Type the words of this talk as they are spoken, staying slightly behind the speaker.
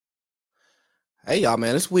Hey y'all,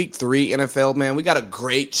 man, it's week 3 NFL, man. We got a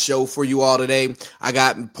great show for you all today. I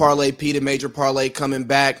got Parlay Pete and Major Parlay coming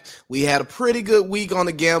back. We had a pretty good week on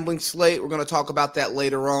the gambling slate. We're going to talk about that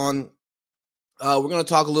later on. We're going to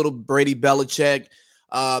talk a little Brady Belichick,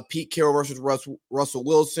 Pete Carroll versus Russell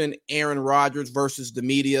Wilson, Aaron Rodgers versus the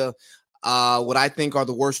media, what I think are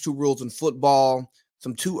the worst 2 rules in football,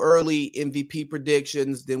 some too early MVP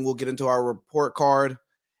predictions. Then we'll get into our report card.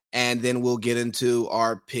 And then we'll get into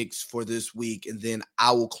our picks for this week, and then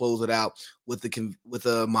I will close it out with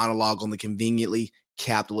a monologue on the conveniently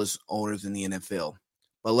capitalist owners in the NFL.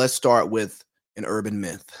 But let's start with an urban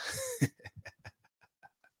myth.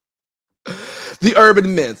 The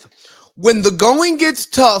urban myth. When the going gets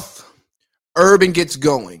tough, urban gets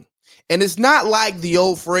going. And it's not like the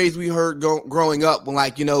old phrase we heard growing up when,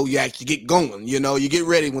 you actually get going. You get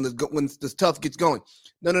ready when the tough gets going.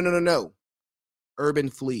 No. Urban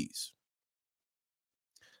flees.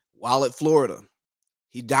 While at Florida,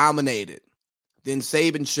 he dominated. Then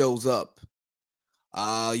Saban shows up.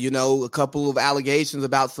 A couple of allegations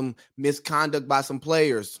about some misconduct by some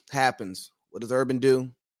players happens. What does Urban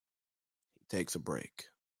do? He takes a break.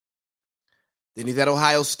 Then he's at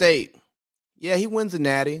Ohio State. Yeah, he wins the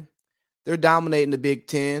Natty. They're dominating the Big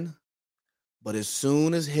Ten. But as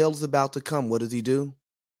soon as hell's about to come, what does he do?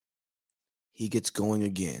 He gets going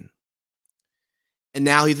again. And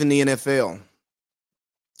now he's in the NFL.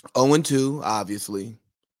 0-2, obviously.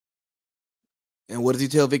 And what does he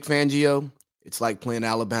tell Vic Fangio? It's like playing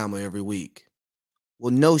Alabama every week.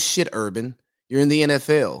 Well, no shit, Urban. You're in the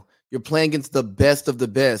NFL. You're playing against the best of the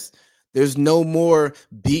best. There's no more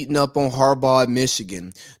beating up on Harbaugh at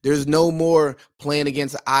Michigan. There's no more playing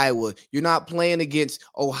against Iowa. You're not playing against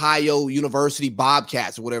Ohio University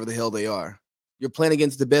Bobcats or whatever the hell they are. You're playing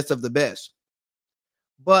against the best of the best.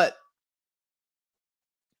 But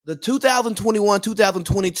the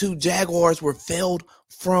 2021-2022 Jaguars were failed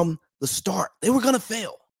from the start. They were going to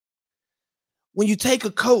fail. When you take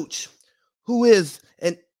a coach who is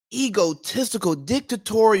an egotistical,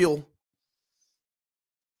 dictatorial,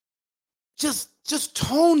 just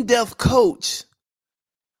tone-deaf coach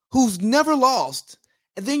who's never lost,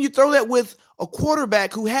 and then you throw that with a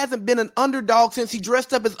quarterback who hasn't been an underdog since he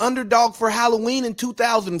dressed up as underdog for Halloween in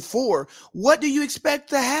 2004, what do you expect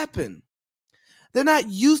to happen? They're not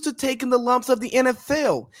used to taking the lumps of the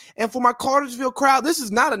NFL. And for my Cartersville crowd, this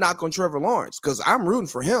is not a knock on Trevor Lawrence because I'm rooting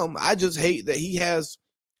for him. I just hate that he has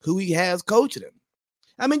who he has coaching him.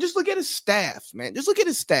 I mean, just look at his staff, man. Just look at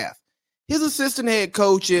his staff. His assistant head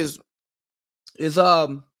coach is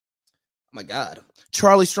oh my God,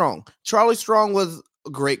 Charlie Strong. Charlie Strong was a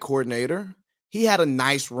great coordinator. He had a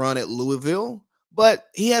nice run at Louisville, but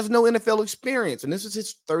he has no NFL experience, and this is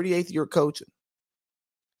his 38th year coaching.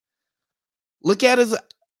 Look at his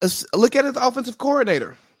offensive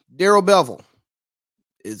coordinator, Darrell Bevell.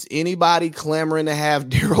 Is anybody clamoring to have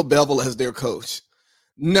Darrell Bevell as their coach?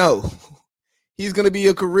 No. He's going to be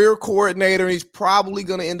a career coordinator, and he's probably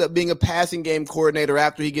going to end up being a passing game coordinator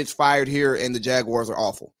after he gets fired here and the Jaguars are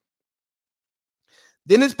awful.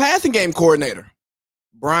 Then his passing game coordinator,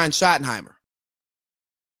 Brian Schottenheimer.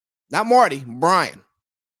 Not Marty, Brian,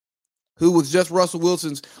 who was just Russell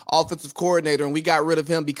Wilson's offensive coordinator, and we got rid of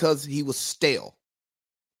him because he was stale.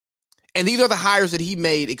 And these are the hires that he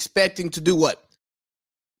made expecting to do what?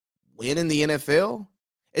 Win in the NFL?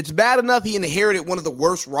 It's bad enough he inherited one of the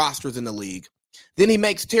worst rosters in the league. Then he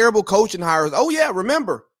makes terrible coaching hires. Oh, yeah,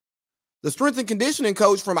 remember the strength and conditioning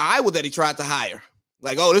coach from Iowa that he tried to hire.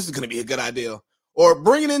 Like, oh, this is going to be a good idea. Or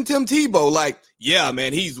bringing in Tim Tebow. Like, yeah,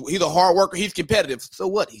 man, he's a hard worker. He's competitive. So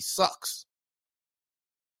what? He sucks.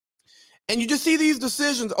 And you just see these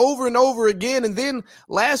decisions over and over again. And then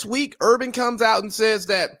last week, Urban comes out and says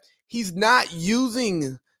that he's not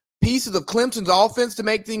using pieces of Clemson's offense to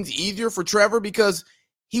make things easier for Trevor because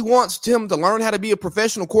he wants Tim to learn how to be a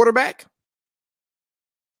professional quarterback.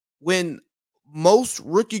 When most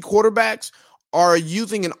rookie quarterbacks are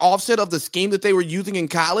using an offset of the scheme that they were using in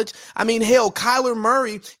college. I mean, hell, Kyler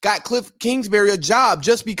Murray got Cliff Kingsbury a job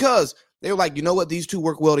just because they were like, you know what? These two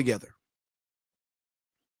work well together.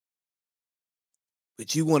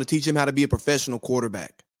 But you want to teach him how to be a professional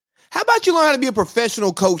quarterback. How about you learn how to be a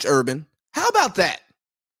professional coach, Urban? How about that?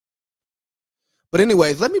 But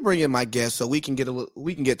anyways, let me bring in my guest so we can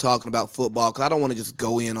get talking about football because I don't want to just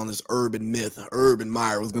go in on this Urban myth. Urban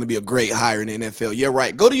Meyer was going to be a great hire in the NFL. Yeah,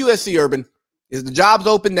 right. Go to USC, Urban. Is the job's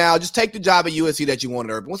open now? Just take the job at USC that you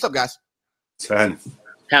wanted, Urban. What's up, guys? 10.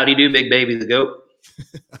 Howdy do, big baby, the GOAT.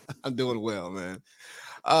 I'm doing well, man.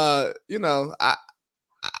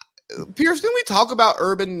 Pierce, didn't we talk about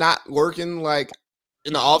Urban not working like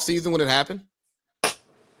in the offseason when it happened?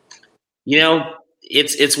 You know,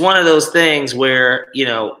 it's one of those things where,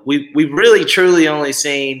 we've really truly only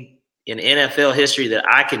seen in NFL history that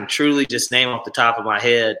I can truly just name off the top of my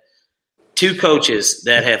head 2 coaches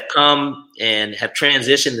that have come and have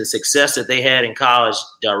transitioned the success that they had in college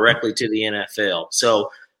directly to the NFL. So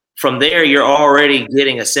from there, you're already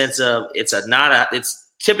getting a sense of it's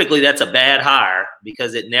typically that's a bad hire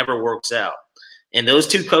because it never works out. And those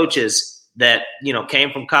 2 coaches that,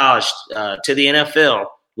 came from college to the NFL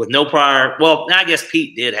with no prior, well, I guess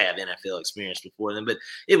Pete did have NFL experience before them, but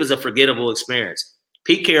it was a forgettable experience.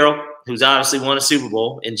 Pete Carroll, who's obviously won a Super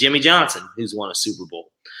Bowl, and Jimmy Johnson, who's won a Super Bowl.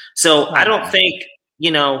 So I don't think,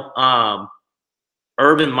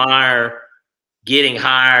 Urban Meyer getting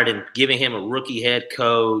hired and giving him a rookie head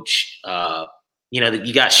coach,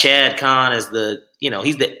 you got Shad Khan as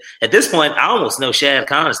at this point, I almost know Shad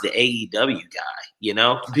Khan is the AEW guy,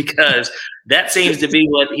 because that seems to be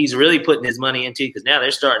what he's really putting his money into, because now they're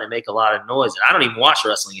starting to make a lot of noise. And I don't even watch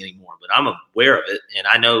wrestling anymore, but I'm aware of it. And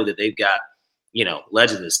I know that they've got,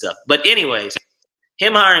 legends and stuff. But anyways,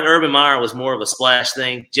 him hiring Urban Meyer was more of a splash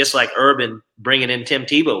thing, just like Urban bringing in Tim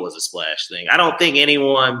Tebow was a splash thing. I don't think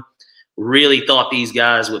anyone really thought these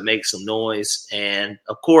guys would make some noise. And,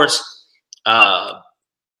 of course, Trevor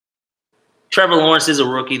Lawrence is a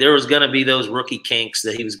rookie. There was going to be those rookie kinks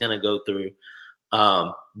that he was going to go through.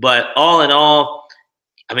 But all in all,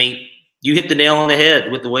 I mean, you hit the nail on the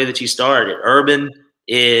head with the way that you started. Urban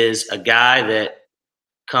is a guy that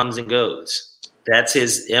comes and goes. That's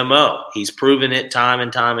his MO. He's proven it time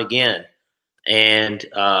and time again. And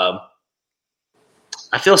I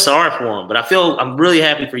feel sorry for him, but I'm really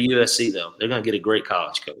happy for USC, though. They're going to get a great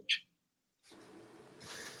college coach.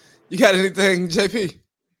 You got anything, JP?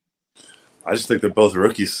 I just think they're both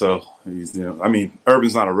rookies. So,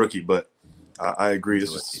 Urban's not a rookie, but I agree.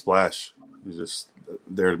 It's just a splash. He's just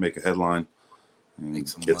there to make a headline and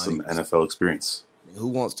get some NFL experience. Who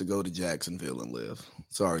wants to go to Jacksonville and live?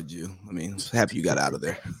 Sorry, Jew. Happy you got out of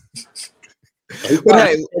there. He's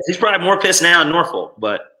probably more pissed now in Norfolk,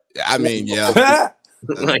 but yeah.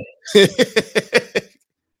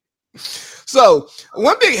 So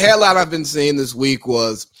one big headline I've been seeing this week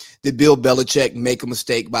was, did Bill Belichick make a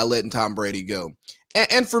mistake by letting Tom Brady go?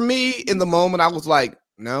 And for me, in the moment, I was like,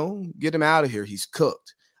 no, get him out of here. He's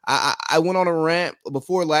cooked. I went on a rant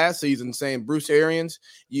before last season saying, Bruce Arians,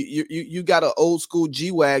 you got an old school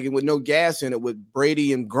G-Wagon with no gas in it with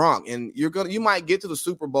Brady and Gronk, and you might get to the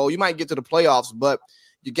Super Bowl, you might get to the playoffs, but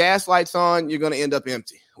your gas lights on, you're going to end up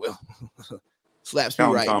empty. Well, slaps me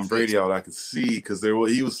right. Tom Brady out, I could see, because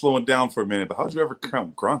he was slowing down for a minute. But how'd you ever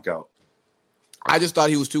count Gronk out? I just thought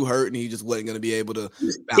he was too hurt and he just wasn't going to be able to.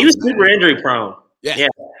 He was super injury prone. Yeah.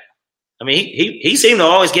 He seemed to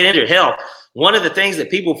always get injured. Hell, one of the things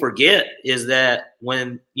that people forget is that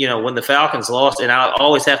when the Falcons lost, and I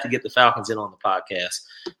always have to get the Falcons in on the podcast,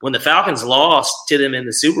 when the Falcons lost to them in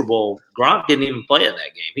the Super Bowl, Gronk didn't even play in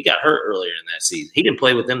that game. He got hurt earlier in that season. He didn't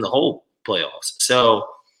play with them the whole playoffs. So,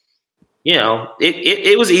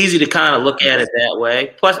 it was easy to kind of look at it that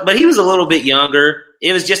way. Plus, but he was a little bit younger.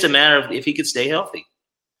 It was just a matter of if he could stay healthy.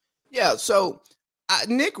 Yeah, so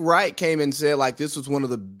Nick Wright came and said, this was one of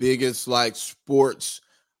the biggest, sports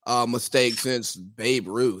mistake since Babe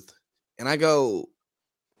Ruth. And I go,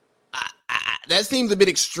 that seems a bit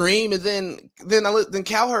extreme. And then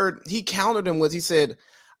Cowherd, he countered him he said,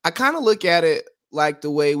 I kind of look at it like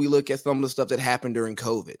the way we look at some of the stuff that happened during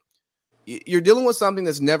COVID. You're dealing with something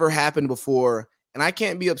that's never happened before, and I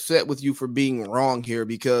can't be upset with you for being wrong here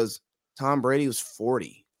because Tom Brady was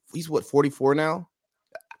 40. He's 44 now?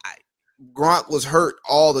 Gronk was hurt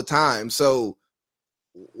all the time, so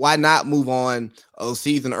why not move on a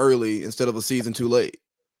season early instead of a season too late?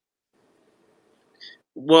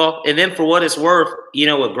 Well, and then for what it's worth, with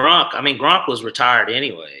Gronk, Gronk was retired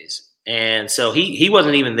anyways. And so he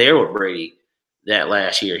wasn't even there with Brady that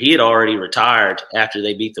last year. He had already retired after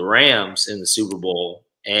they beat the Rams in the Super Bowl.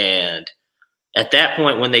 And at that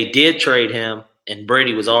point, when they did trade him and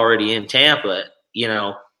Brady was already in Tampa,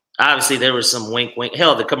 obviously there was some wink.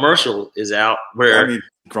 Hell, the commercial is out where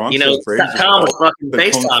Tom was fucking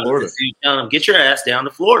FaceTime telling him, get your ass down to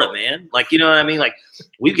Florida, man.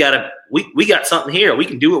 We've got we got something here. We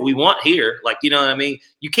can do what we want here.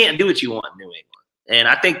 You can't do what you want in New England. And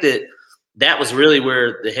I think that was really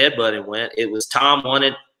where the headbutting went. It was Tom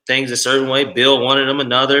wanted things a certain way. Bill wanted them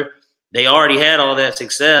another. They already had all that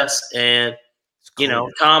success. And,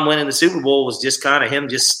 Tom winning the Super Bowl was just kind of him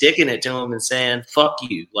just sticking it to him and saying, fuck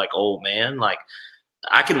you, old man.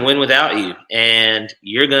 I can win without you. And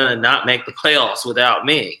you're going to not make the playoffs without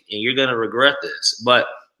me. And you're going to regret this. But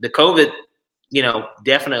the COVID,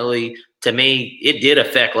 definitely, to me, it did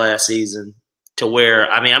affect last season to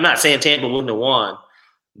where, I mean, I'm not saying Tampa wouldn't have won,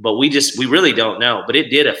 but we really don't know. But it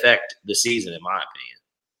did affect the season, in my opinion.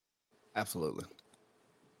 Absolutely.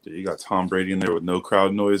 Yeah, you got Tom Brady in there with no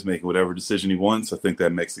crowd noise, making whatever decision he wants. I think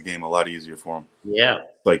that makes the game a lot easier for him. Yeah.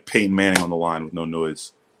 Like Peyton Manning on the line with no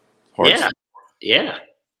noise. Yeah.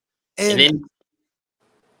 And then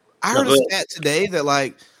I heard a stat today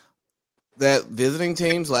that that visiting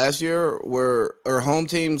teams last year or home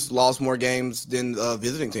teams lost more games than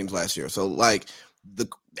visiting teams last year. So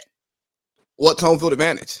what's home field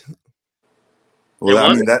advantage? Well,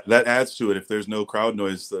 I mean, that adds to it. If there's no crowd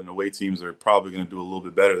noise, then away teams are probably going to do a little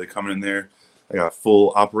bit better. They come in there, they got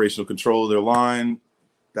full operational control of their line.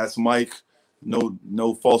 That's Mike.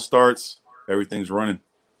 No false starts. Everything's running.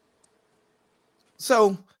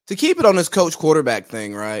 So to keep it on this coach quarterback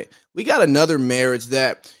thing, right? We got another marriage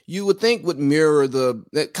that you would think would mirror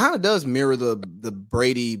that kind of does mirror the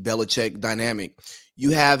Brady Belichick dynamic.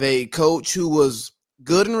 You have a coach who was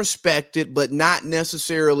good and respected, but not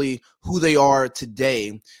necessarily who they are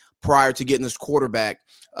today prior to getting this quarterback.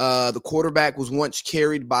 The quarterback was once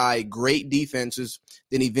carried by great defenses,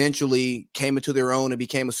 then eventually came into their own and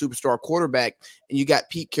became a superstar quarterback. And you got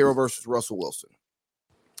Pete Carroll versus Russell Wilson.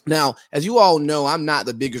 Now, as you all know, I'm not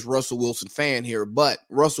the biggest Russell Wilson fan here, but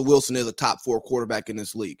Russell Wilson is a top 4 quarterback in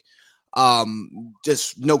this league.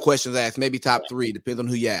 Just no questions asked, maybe top 3, depends on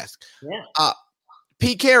who you ask. Yeah.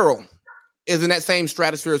 Pete Carroll is in that same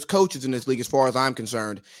stratosphere as coaches in this league, as far as I'm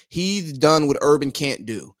concerned. He's done what Urban can't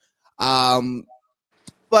do.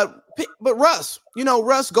 But Russ,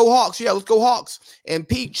 Russ, go Hawks. Yeah, let's go Hawks. And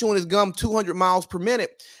Pete chewing his gum 200 miles per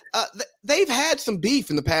minute. They've had some beef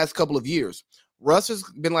in the past couple of years. Russ has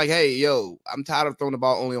been like, hey, yo, I'm tired of throwing the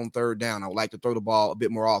ball only on third down. I would like to throw the ball a bit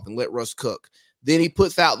more often. Let Russ cook. Then he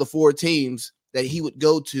puts out the 4 teams that he would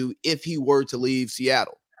go to if he were to leave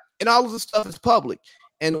Seattle. And all of this stuff is public.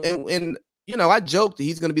 And I joked that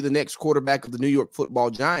he's going to be the next quarterback of the New York Football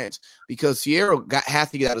Giants because Sierra has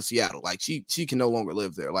to get out of Seattle. Like she can no longer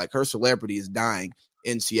live there. Like her celebrity is dying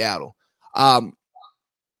in Seattle.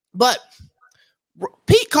 But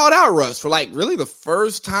Pete called out Russ for really the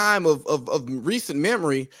first time of recent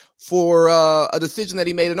memory for a decision that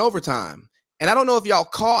he made in overtime. And I don't know if y'all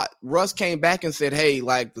caught, Russ came back and said, hey,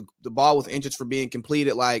 the ball was inches for being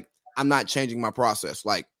completed. I'm not changing my process.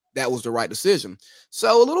 That was the right decision.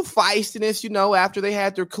 So a little feistiness, after they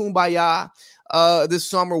had their kumbaya this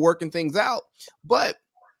summer working things out. But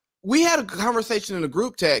we had a conversation in a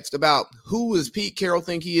group text about who does Pete Carroll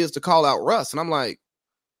think he is to call out Russ. And I'm like,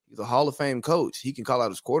 he's a Hall of Fame coach. He can call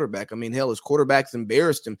out his quarterback. I mean, hell, his quarterback's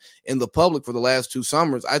embarrassed him in the public for the last 2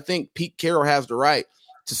 summers. I think Pete Carroll has the right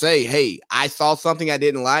to say, hey, I saw something I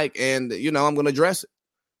didn't like, and, I'm going to address it.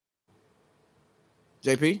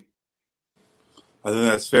 JP? I think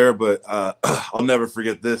that's fair, but I'll never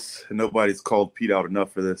forget this, and nobody's called Pete out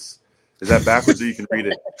enough for this. Is that backwards or you can read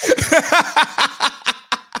it?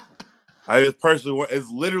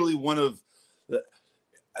 It's literally one of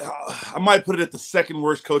I might put it at the second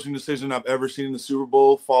worst coaching decision I've ever seen in the Super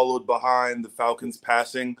Bowl, followed behind the Falcons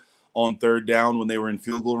passing on third down when they were in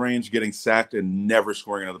field goal range, getting sacked and never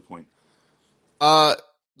scoring another point.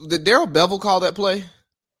 Did Darrell Bevel call that play?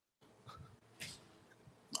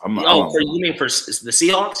 You mean for the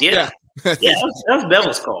Seahawks? Yeah. That was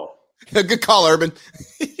Bevel's call. Good call, Urban.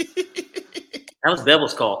 That was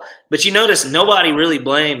Bevel's call. But you notice nobody really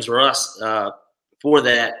blames Russ for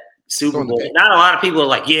that Super Bowl. Not a lot of people are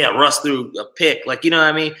like, yeah, Russ threw a pick. You know what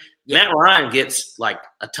I mean? Yeah. Matt Ryan gets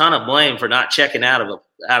a ton of blame for not checking out of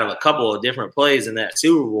a couple of different plays in that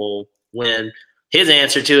Super Bowl when his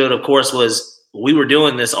answer to it, of course, was we were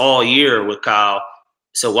doing this all year with Kyle,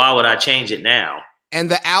 so why would I change it now? And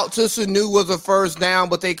the out to Sanu was a first down,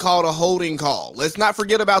 but they called a holding call. Let's not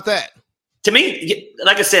forget about that. To me,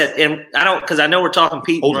 like I said, and I don't, because I know we're talking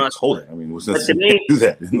Pete and Russ. Holding. I mean, but to me,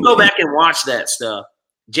 you go back and watch that stuff.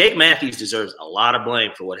 Jake Matthews deserves a lot of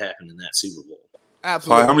blame for what happened in that Super Bowl.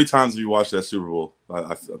 Absolutely. How many times have you watched that Super Bowl?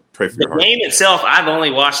 I pray for your heart. The game itself, I've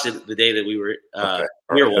only watched it the day that we were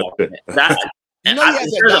near walking. I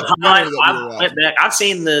went back. I've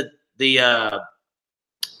seen the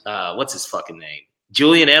what's his fucking name?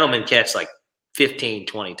 Julian Edelman catch 15,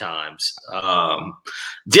 20 times.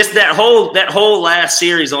 Just that whole last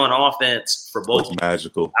series on offense for both. It's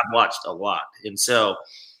magical. I've watched a lot. And so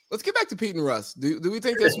let's get back to Pete and Russ. Do we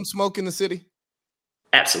think there's some smoke in the city?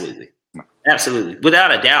 Absolutely. Absolutely.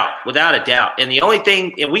 Without a doubt. And the only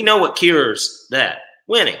thing, and we know what cures that.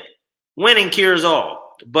 Winning cures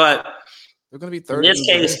all. But they're going to be 30. In this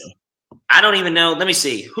case, I don't even know. Let me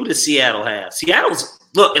see. Who does Seattle have?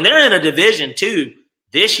 And they're in a division too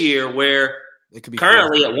this year where they could be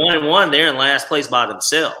currently at 1-1, they're in last place by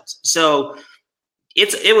themselves. So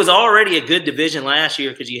it was already a good division last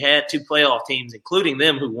year because you had 2 playoff teams, including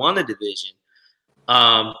them, who won the division.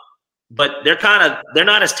 But they're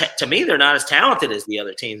not as talented as the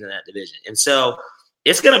other teams in that division, and so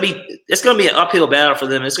it's gonna be an uphill battle for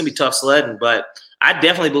them. It's gonna be tough sledding, but I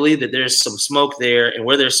definitely believe that there's some smoke there, and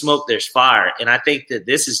where there's smoke, there's fire. And I think that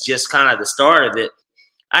this is just kind of the start of it.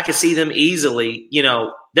 I could see them easily,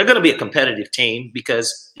 they're going to be a competitive team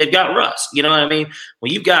because they've got Russ. You know what I mean?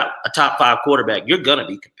 When you've got a top 5 quarterback, you're going to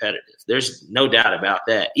be competitive. There's no doubt about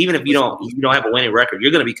that. Even if you don't have a winning record,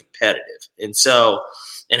 you're going to be competitive. And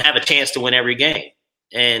have a chance to win every game.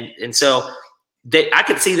 And so I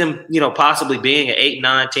could see them, possibly being an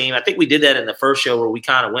 8-9 team. I think we did that in the first show where we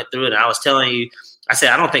kind of went through it. And I was telling you, I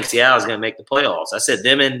said, I don't think Seattle's going to make the playoffs. I said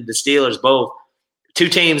them and the Steelers both, 2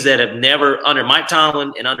 teams that have never, under Mike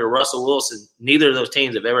Tomlin and under Russell Wilson, neither of those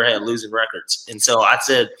teams have ever had losing records. And so I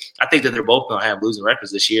said, I think that they're both going to have losing records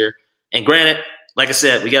this year. And granted, like I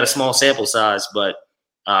said, we got a small sample size, but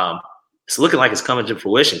it's looking like it's coming to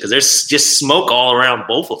fruition because there's just smoke all around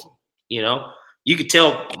both of them. You could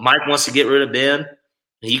tell Mike wants to get rid of Ben,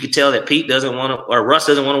 and you could tell that Pete doesn't want to, or Russ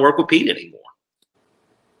doesn't want to work with Pete anymore.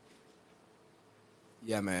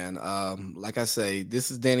 Yeah, man. Like I say, this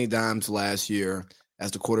is Danny Dimes' last year as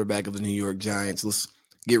the quarterback of the New York Giants. Let's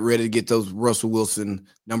get ready to get those Russell Wilson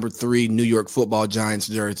number 3 New York Football Giants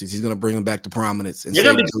jerseys. He's going to bring them back to prominence. And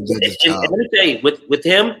let me tell you, with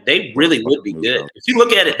him, they really would be good. If you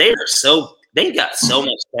look at it, they got so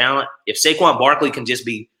much talent. If Saquon Barkley can just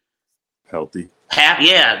be healthy,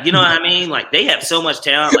 yeah, you know what I mean? Like, they have so much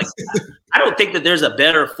talent. Like, I don't think that there's a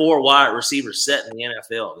better 4 wide receiver set in the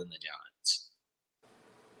NFL than the Giants.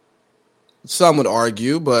 Some would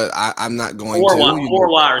argue, but I'm not going to.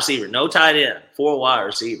 4 wide receiver, no tight end, 4 wide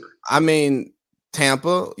receiver. I mean,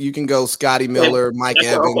 Tampa, you can go Scotty Miller, Mike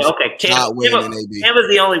Evans, okay. Tampa's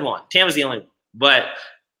the only one. Tampa's the only one.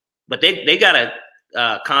 But they got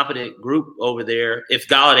a competent group over there. If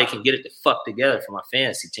Galladay can get it the fuck together for my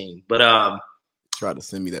fantasy team, but try to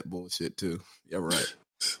send me that bullshit too. Yeah, right.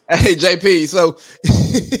 Hey JP, so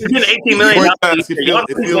 $18 million.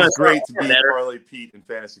 It feels great to be Parlay Pete in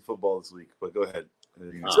fantasy football this week. But go ahead.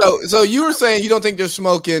 So you were saying you don't think there's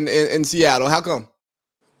smoke in Seattle. How come?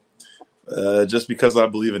 Just because I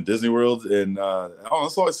believe in Disney World, and I don't know,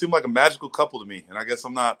 it's always seemed like a magical couple to me. And I guess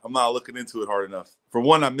I'm not looking into it hard enough. For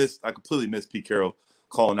one, I completely missed Pete Carroll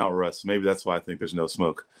calling out Russ. Maybe that's why I think there's no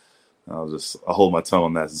smoke. I'll hold my tongue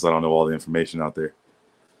on that since I don't know all the information out there.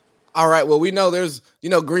 All right. Well, we know there's,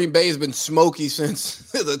 Green Bay's been smoky since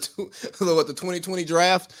the 2020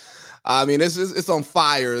 draft. I mean, it's on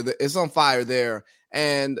fire. It's on fire there.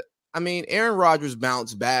 And I mean, Aaron Rodgers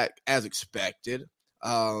bounced back as expected.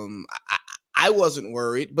 I wasn't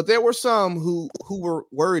worried, but there were some who were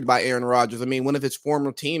worried by Aaron Rodgers. I mean, one of his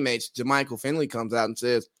former teammates, Jermichael Finley, comes out and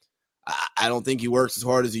says, I don't think he works as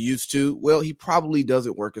hard as he used to. Well, he probably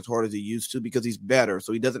doesn't work as hard as he used to because he's better.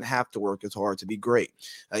 So he doesn't have to work as hard to be great.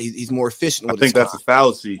 He's more efficient. I think that's a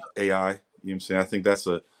fallacy, AI. You know what I'm saying? I think that's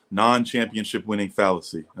a non-championship winning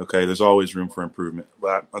fallacy. Okay. There's always room for improvement.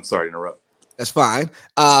 But I'm sorry to interrupt. That's fine.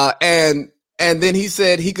 And then he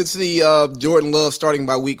said he could see Jordan Love starting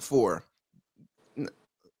by week 4.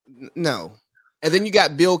 No. And then you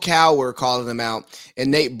got Bill Cowher calling him out and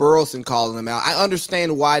Nate Burleson calling him out. I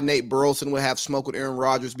understand why Nate Burleson would have smoke with Aaron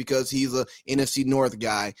Rodgers because he's a NFC North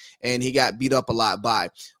guy and he got beat up a lot by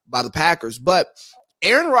the Packers. But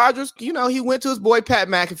Aaron Rodgers, he went to his boy Pat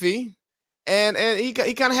McAfee and he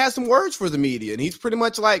kind of has some words for the media. And he's pretty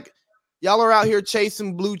much like, y'all are out here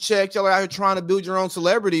chasing blue checks. Y'all are out here trying to build your own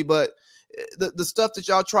celebrity, but the stuff that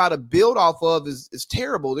y'all try to build off of is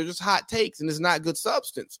terrible. They're just hot takes and it's not good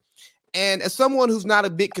substance. And as someone who's not a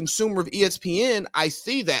big consumer of ESPN, I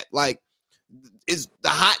see that is the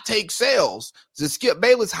hot take sales. The Skip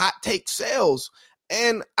Bayless hot take sales.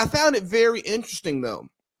 And I found it very interesting though,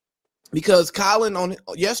 because Colin on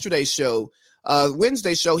yesterday's show,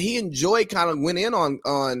 Wednesday's show, he enjoyed kind of went in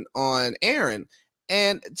on Aaron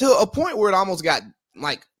and to a point where it almost got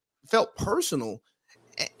felt personal.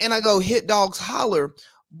 And I go, hit dogs holler.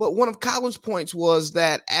 But one of Colin's points was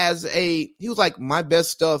that he was like, my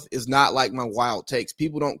best stuff is not like my wild takes.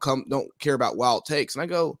 People don't care about wild takes. And I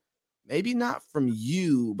go, maybe not from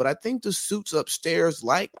you, but I think the suits upstairs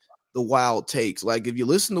like the wild takes. Like if you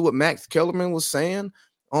listen to what Max Kellerman was saying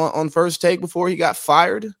on First Take before he got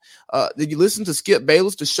fired, did you listen to Skip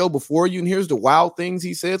Bayless, the show before you? And here's the wild things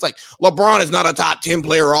he says. Like LeBron is not a top 10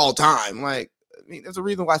 player all time. There's a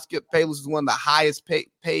reason why Skip Bayless is one of the highest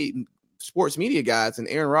paid sports media guys, and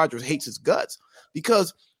Aaron Rodgers hates his guts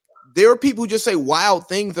because there are people who just say wild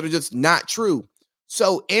things that are just not true.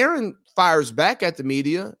 So Aaron fires back at the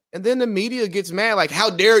media, and then the media gets mad, like, how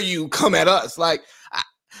dare you come at us? Like,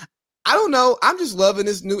 I don't know. I'm just loving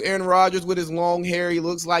this new Aaron Rodgers with his long hair. He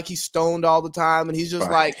looks like he's stoned all the time, and he's just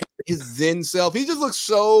like his zen self. He just looks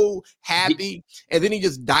so happy, and then he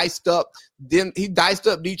just diced up. Then he diced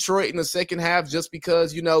up Detroit in the second half just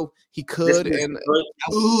because, you know, he could. And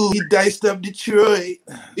he diced up Detroit.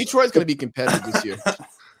 Detroit's going to be competitive this year.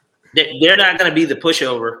 They're not going to be the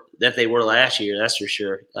pushover that they were last year. That's for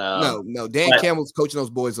sure. No. Dan Campbell's coaching those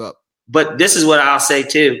boys up. But this is what I'll say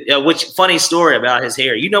too. Which funny story about his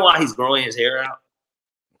hair. You know why he's growing his hair out?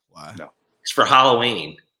 Why? No. It's for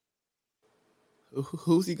Halloween.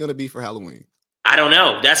 Who's he going to be for Halloween? I don't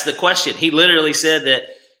know. That's the question. He literally said that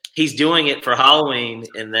he's doing it for Halloween,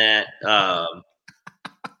 and that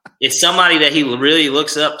it's somebody that he really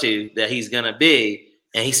looks up to that he's going to be.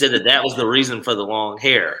 And he said that was the reason for the long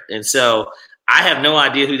hair. And so I have no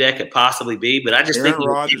idea who that could possibly be, but I just think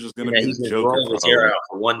Rodgers is going to be he's the Joker. growing his hair out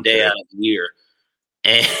for one day out of the year.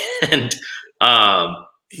 And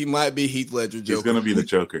he might be Heath Ledger Joker. He's going to be the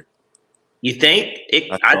Joker. You think?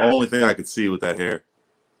 That's the only thing I could see with that hair.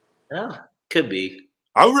 Yeah, could be.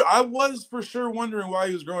 I was for sure wondering why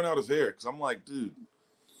he was growing out his hair, because I'm like, dude,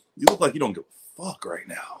 you look like you don't give a fuck right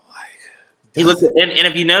now. Like, he looks, and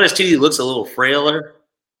if you notice too, he looks a little frailer.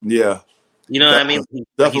 Yeah. You know what I mean?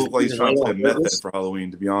 Definitely like he's trying to play method for Halloween,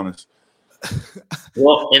 to be honest.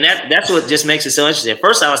 Well, and that's what just makes it so interesting. At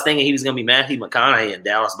first, I was thinking he was going to be Matthew McConaughey in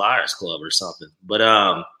Dallas Buyers Club or something. But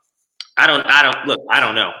I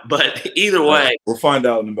don't know. But either way, we'll find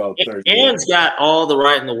out in about 30 minutes. Aaron's got all the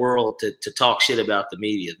right in the world to talk shit about the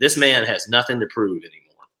media. This man has nothing to prove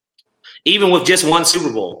anymore. Even with just one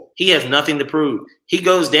Super Bowl, he has nothing to prove. He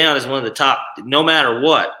goes down as one of the top, no matter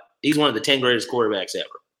what. He's one of the 10 greatest quarterbacks ever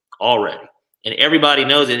already. And everybody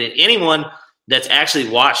knows it. And anyone that's actually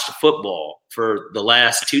watched football for the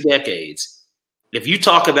last 2 decades, if you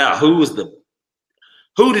talk about who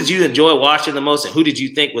did you enjoy watching the most and who did you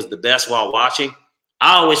think was the best while watching,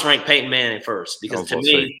 I always rank Peyton Manning first, because to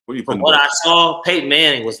me, from what I saw, Peyton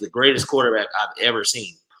Manning was the greatest quarterback I've ever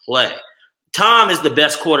seen play. Tom is the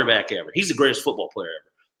best quarterback ever. He's the greatest football player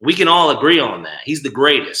ever. We can all agree on that. He's the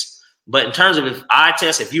greatest. But in terms of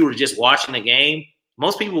if you were just watching the game,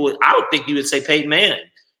 most people I would think you would say Peyton Manning.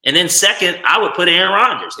 And then second, I would put Aaron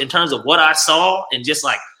Rodgers in terms of what I saw and just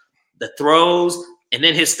like the throws and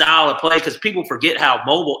then his style of play, because people forget how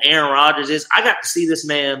mobile Aaron Rodgers is. I got to see this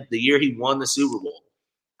man the year he won the Super Bowl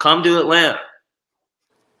come to Atlanta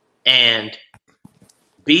and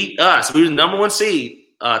beat us. We were the number 1 seed,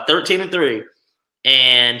 13-3.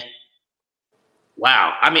 And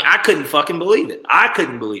wow, I mean, I couldn't fucking believe it.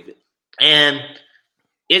 And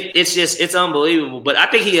it's unbelievable. But I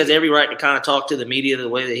think he has every right to kind of talk to the media the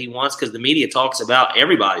way that he wants, because the media talks about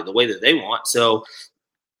everybody the way that they want. So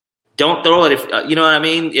don't throw it. If you know what I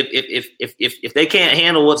mean. If they can't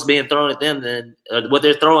handle what's being thrown at them, then what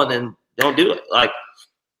they're throwing, then don't do it. Like,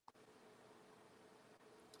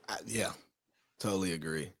 yeah, totally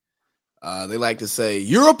agree. They like to say,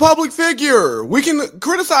 "You're a public figure. We can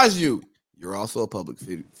criticize you. You're also a public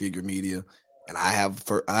figure, media." And I have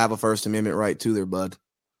a First Amendment right too, there, bud.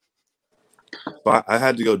 But I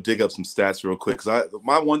had to go dig up some stats real quick, because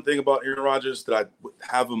my one thing about Aaron Rodgers that I would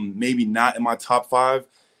have him maybe not in my top 5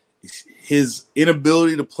 is his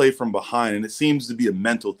inability to play from behind, and it seems to be a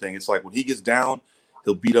mental thing. It's like when he gets down,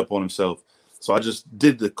 he'll beat up on himself. So I just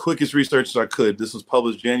did the quickest research as I could. This was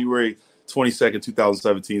published January 22nd,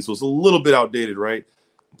 2017, so it's a little bit outdated, right?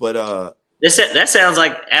 But that sounds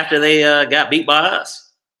like after they got beat by us.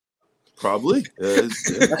 Probably.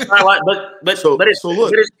 That's not like, but it's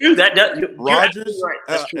look, true. Rodgers, right.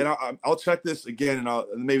 That's true. And I'll check this again,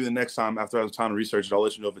 and maybe the next time after I have time to research it, I'll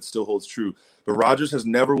let you know if it still holds true. But Rodgers has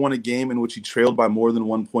never won a game in which he trailed by more than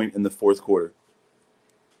 1 point in the fourth quarter.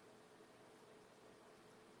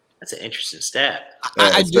 That's an interesting stat.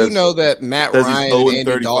 I do know that Matt Ryan and Andy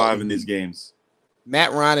 35 Dalton in these games.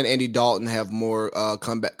 Matt Ryan and Andy Dalton have more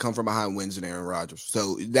come from behind wins than Aaron Rodgers.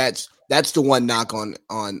 So that's the one knock on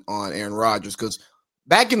Aaron Rodgers, because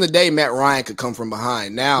back in the day, Matt Ryan could come from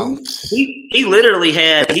behind. Now he literally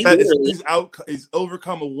had he's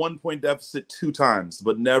overcome a 1 point deficit 2 times,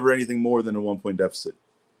 but never anything more than a 1 point deficit.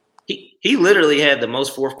 He literally had the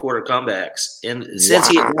most fourth quarter comebacks, and since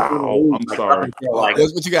I'm sorry.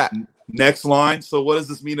 What you got? Next line. So what does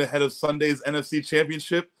this mean ahead of Sunday's NFC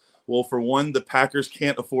Championship? Well, for one, the Packers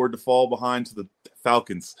can't afford to fall behind to the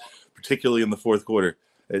Falcons, particularly in the fourth quarter.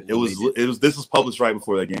 This was published right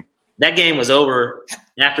before that game. That game was over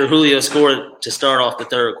after Julio scored to start off the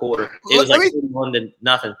third quarter. It was like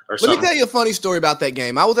 31-0 or something. Let me tell you a funny story about that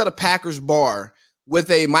game. I was at a Packers bar with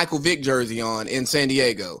a Michael Vick jersey on in San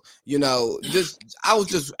Diego. You know, I was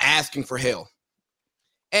just asking for hell.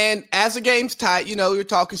 And as the game's tight, you know, you're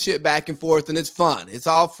talking shit back and forth, and it's fun. It's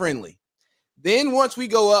all friendly. Then once we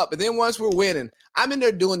go up, and then once we're winning, I'm in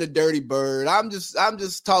there doing the dirty bird. I'm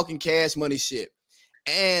just talking cash money shit.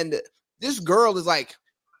 And this girl is like,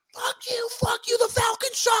 fuck you, the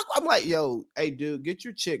Falcons suck. I'm like, yo, hey, dude, get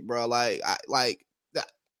your chick, bro.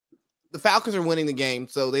 The Falcons are winning the game,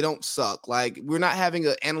 so they don't suck. Like, we're not having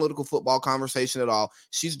an analytical football conversation at all.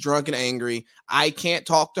 She's drunk and angry. I can't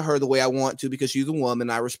talk to her the way I want to because she's a woman.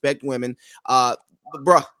 I respect women.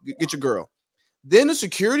 Bruh, get your girl. Then the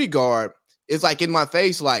security guard is like in my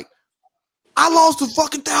face, like, I lost a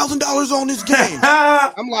fucking $1,000 on this game.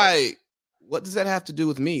 I'm like, what does that have to do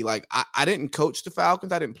with me? Like, I didn't coach the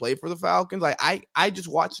Falcons. I didn't play for the Falcons. Like, I just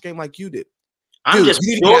watched the game like you did. I'm just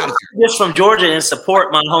from Georgia and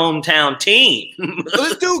support my hometown team. So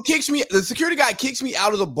this dude the security guy kicks me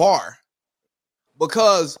out of the bar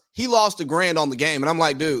because he lost $1,000 on the game. And I'm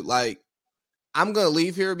like, dude, like, I'm going to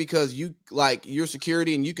leave here because you're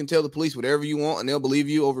security and you can tell the police whatever you want and they'll believe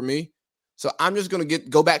you over me. So I'm just going to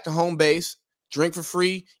go back to home base, drink for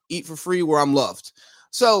free, eat for free where I'm loved.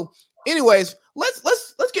 So anyways,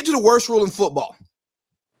 let's get to the worst rule in football.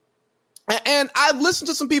 And I've listened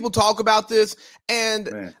to some people talk about this,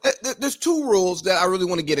 and there's 2 rules that I really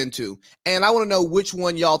want to get into, and I want to know which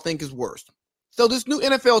one y'all think is worst. So this new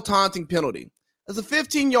NFL taunting penalty is a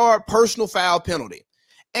 15-yard personal foul penalty,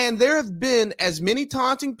 and there have been as many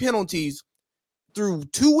taunting penalties through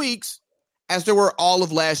 2 weeks as there were all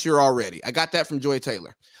of last year already. I got that from Joy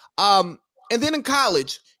Taylor. And then in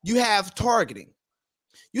college, you have targeting.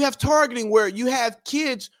 You have targeting where you have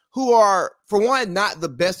kids who are, for one, not the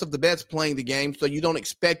best of the best playing the game, so you don't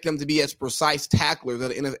expect them to be as precise tacklers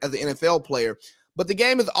as an NFL player. But the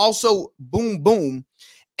game is also boom, boom,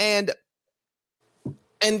 and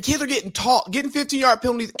kids are getting 15-yard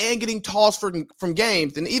penalties and getting tossed from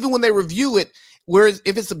games. And even when they review it, whereas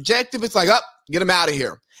if it's subjective, it's like, get them out of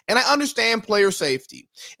here. And I understand player safety,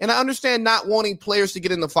 and I understand not wanting players to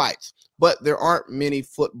get into fights, but there aren't many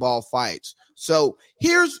football fights. So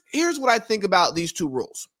here's what I think about these 2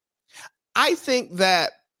 rules. I think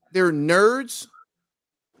that they're nerds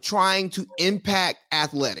trying to impact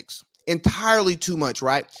athletics entirely too much,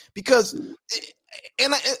 right? Because,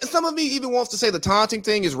 and some of me even wants to say the taunting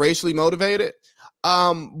thing is racially motivated,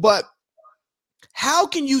 but how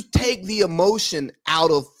can you take the emotion out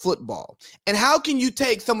of football? And how can you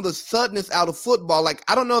take some of the suddenness out of football? Like,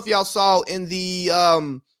 I don't know if y'all saw in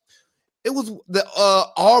the it was the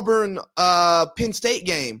Auburn Penn State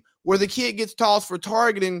game where the kid gets tossed for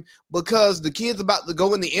targeting because the kid's about to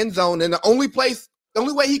go in the end zone, and the only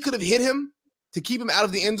way he could have hit him to keep him out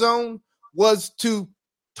of the end zone was to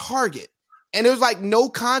target. And there was like no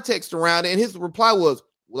context around it. And his reply was,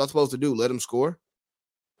 what am I supposed to do? Let him score?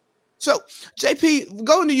 So, JP,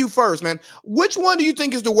 going to you first, man. Which one do you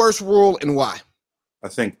think is the worst rule and why? I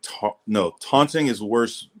think taunting is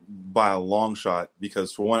worse by a long shot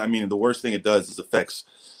because, for one, I mean, the worst thing it does is affects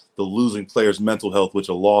the losing player's mental health, which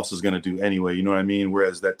a loss is going to do anyway. You know what I mean?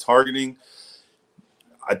 Whereas that targeting,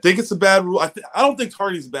 I think it's a bad rule. I don't think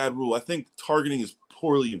targeting is a bad rule. I think targeting is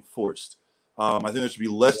poorly enforced. I think there should be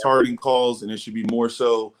less targeting calls, and it should be more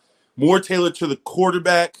tailored to the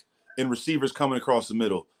quarterback and receivers coming across the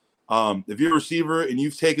middle. If you're a receiver and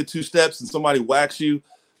you've taken 2 steps and somebody whacks you,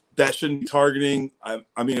 that shouldn't be targeting.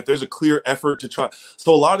 I mean, if there's a clear effort to try.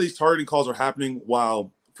 So a lot of these targeting calls are happening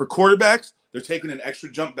while for quarterbacks, they're taking an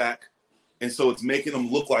extra jump back. And so it's making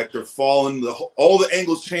them look like they're falling. All the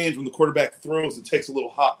angles change when the quarterback throws. It takes a little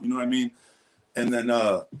hop. You know what I mean? And then,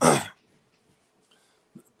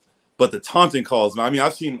 but the taunting calls, I mean,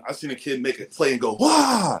 I've seen a kid make a play and go,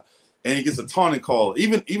 "Wah!" and he gets a taunting call.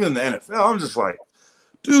 Even in the NFL, I'm just like,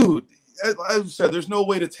 dude, as I said, there's no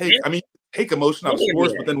way to take emotion out of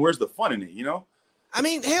sports, but then where's the fun in it, you know? I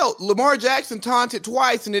mean, hell, Lamar Jackson taunted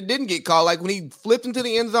twice and it didn't get called. Like when he flipped into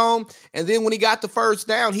the end zone and then when he got the first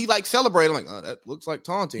down, he like celebrated like, oh, that looks like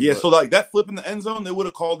taunting. Yeah, so like that flip in the end zone, they would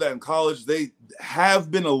have called that in college. They have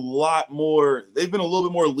been they've been a little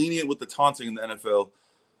bit more lenient with the taunting in the NFL.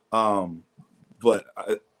 But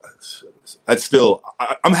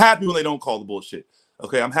I'm happy when they don't call the bullshit.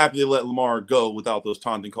 Okay, I'm happy they let Lamar go without those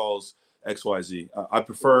taunting calls, XYZ. I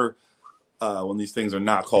prefer when these things are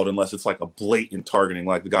not called unless it's like a blatant targeting,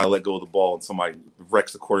 like the guy let go of the ball and somebody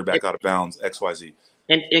wrecks the quarterback out of bounds, XYZ.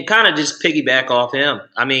 And kind of just piggyback off him.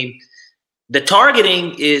 I mean, the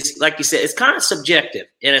targeting is, like you said, it's kind of subjective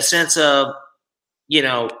in a sense of, you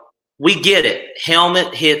know, we get it.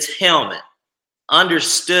 Helmet hits helmet.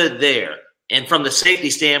 Understood there. And from the safety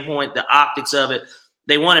standpoint, the optics of it,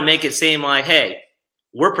 they want to make it seem like, hey,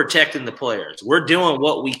 we're protecting the players. We're doing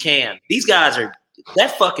what we can. These guys are –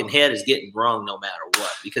 that fucking head is getting brung no matter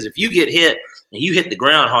what. Because if you get hit and you hit the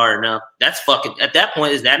ground hard enough, that's fucking – at that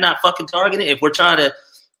point, is that not fucking targeting? If we're trying to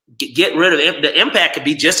get rid of it, the impact could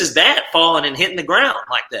be just as bad falling and hitting the ground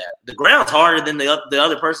like that. The ground's harder than the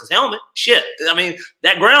other person's helmet. Shit. I mean,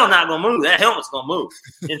 that ground's not going to move. That helmet's going to move.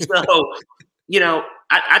 And so,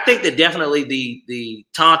 I think that definitely the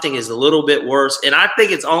taunting is a little bit worse. And I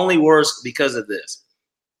think it's only worse because of this.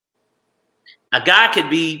 A guy could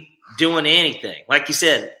be doing anything. Like you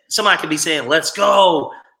said, somebody could be saying, let's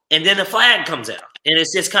go. And then the flag comes out. And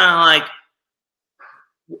it's just kind of like,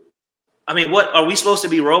 I mean, what are we supposed to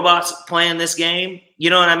be robots playing this game? You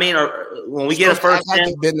know what I mean? Or when we get a first down,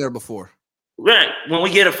 I've been there before. Right. When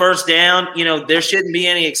we get a first down, there shouldn't be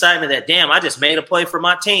any excitement that, damn, I just made a play for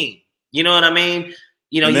my team. You know what I mean?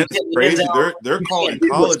 Crazy. They're calling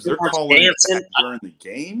college. They're calling it during the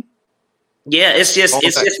game. Yeah, it's just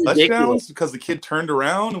ridiculous because the kid turned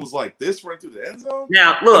around and was like this right through the end zone.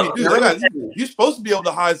 Now, look, you're supposed to be able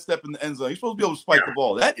to high step in the end zone. You're supposed to be able to spike the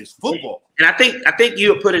ball. That is football. And I think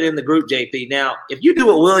you put it in the group, JP. Now, if you do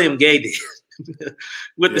what William Gay did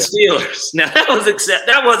with the Steelers, now that was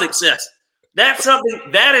excessive.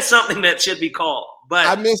 That is something that should be called. But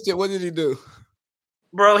I missed it. What did he do?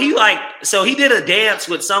 Bro, he did a dance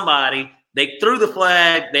with somebody. They threw the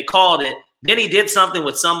flag. They called it. Then he did something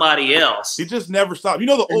with somebody else. He just never stopped. The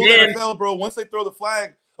old NFL, bro, once they throw the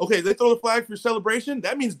flag, they throw the flag for your celebration.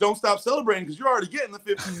 That means don't stop celebrating because you're already getting the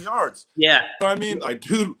 15 yards. Yeah. You know what I mean? Like,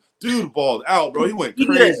 dude balled out, bro. He went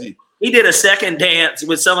crazy. He did a second dance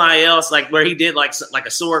with somebody else, like where he did like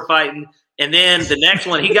a sword fighting. And then the next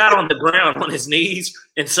one, he got on the ground on his knees,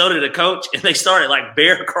 and so did a coach. And they started like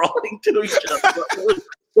bear crawling to each other.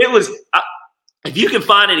 It was if you can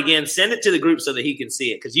find it again, send it to the group so that he can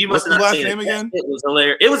see it. Because you must not seen it. Again? It was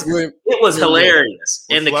hilarious. It was hilarious.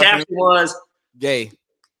 And the caption was Gay.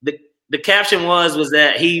 The caption was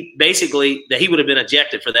that he would have been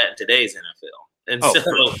ejected for that in today's NFL. And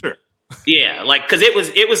sure. Yeah, like because it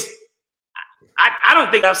was. I don't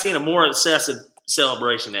think I've seen a more excessive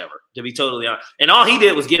celebration ever, to be totally honest. And all he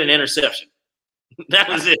did was get an interception. That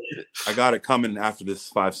was it. I got it coming after this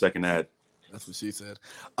 5-second ad. That's what she said.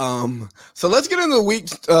 So let's get into the week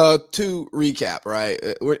 2 recap, right?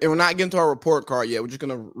 We're not getting to our report card yet. We're just going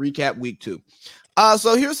to recap week 2.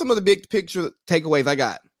 So here's some of the big picture takeaways I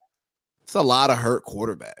got. It's a lot of hurt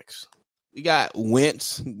quarterbacks. We got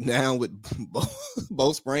Wentz down with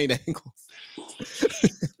both sprained ankles.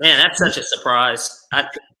 Man, that's such a surprise.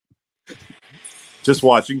 Just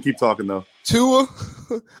watch. You can keep talking, though. Tua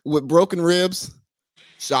with broken ribs.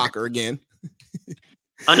 Shocker again.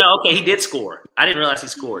 Oh, no. Okay, he did score. I didn't realize he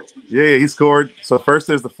scored. Yeah, he scored. So first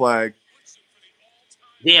there's the flag.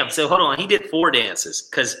 Damn. So hold on. He did 4 dances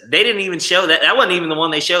because they didn't even show that. That wasn't even the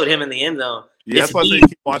one they showed him in the end zone. Yeah, that's why I say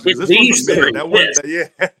keep watching. This one's a minute. That one,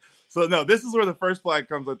 yeah. So, no, this is where the first flag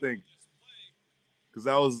comes, I think. Because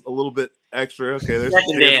that was a little bit extra. Okay, there's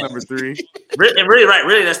dance number 3. Really, right.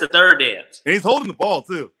 Really, that's the 3rd dance. And he's holding the ball,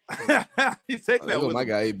 too. He's taking that with my him.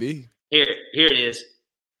 guy, AB. Here it is.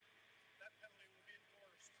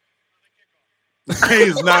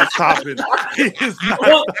 He's not stopping. He is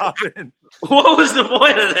not stopping. What was the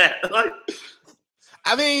point of that?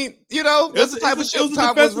 I mean, that's the type of shit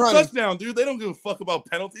Tom was running. Touchdown, dude. They don't give a fuck about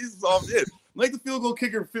penalties. It's all it. Make the field goal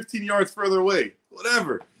kicker 15 yards further away.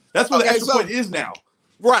 Whatever. That's what the extra point is now.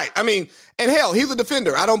 Right. I mean, and hell, he's a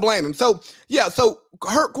defender. I don't blame him. So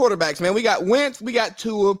hurt quarterbacks, man. We got Wentz. We got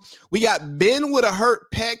Tua. We got Ben with a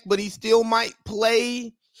hurt pec, but he still might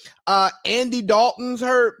play. Andy Dalton's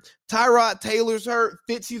hurt. Tyrod Taylor's hurt.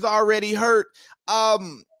 Fitzy's already hurt.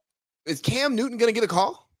 Is Cam Newton going to get a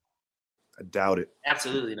call? I doubt it.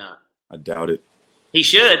 Absolutely not. I doubt it. He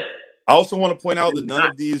should. I also want to point out that none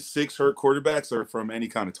of these 6 hurt quarterbacks are from any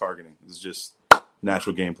kind of targeting. It's just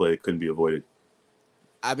natural gameplay. It couldn't be avoided.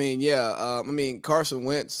 I mean, yeah. Carson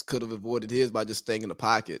Wentz could have avoided his by just staying in the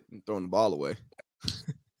pocket and throwing the ball away.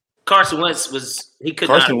 Carson Wentz could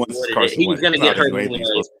not have avoided it. He was going to get hurt anyway.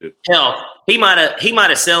 Hell, he might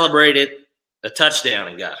have celebrated a touchdown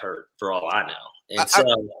and got hurt for all I know. And so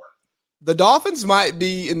the Dolphins might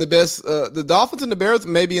be in the best. The Dolphins and the Bears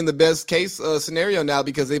may be in the best case scenario now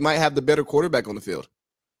because they might have the better quarterback on the field.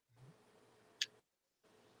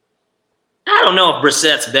 I don't know if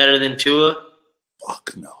Brissett's better than Tua.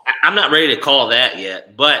 Fuck no. I'm not ready to call that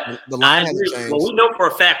yet, but the line hasn't changed. Well, we know for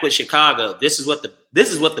a fact with Chicago, this is what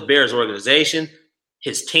the Bears organization,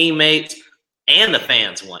 his teammates, and the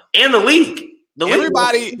fans want, and the league.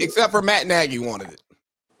 Everybody except for Matt Nagy wanted it,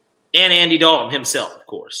 and Andy Dalton himself, of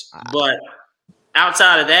course. But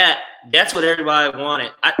outside of that, That's what everybody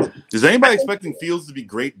wanted. Is anybody expecting Fields to be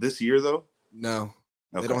great this year, though? No.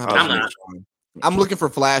 Okay. They don't have. I'm not. I'm looking for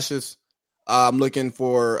flashes. I'm looking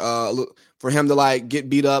for him to like get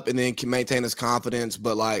beat up and then can maintain his confidence.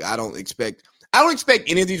 But like, I don't expect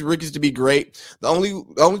any of these rookies to be great. The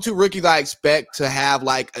only two rookies I expect to have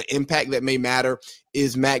like an impact that may matter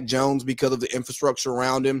is Mac Jones because of the infrastructure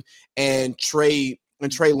around him, and Trey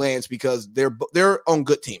Lance because they're on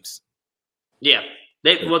good teams. Yeah,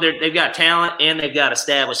 they've got talent and they've got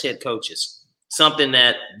established head coaches. Something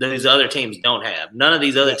that those other teams don't have. None of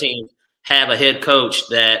these other teams have a head coach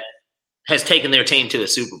that has taken their team to a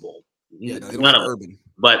Super Bowl. Yeah, no, none of them.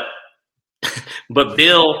 But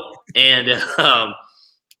Bill and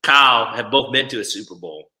Kyle have both been to a Super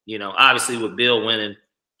Bowl. You know, obviously with Bill winning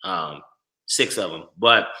 6 of them,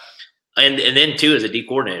 but and then 2 as a D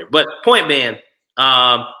coordinator. But point being,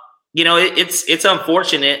 you know, it's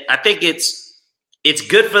unfortunate. I think it's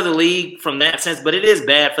good for the league from that sense, but it is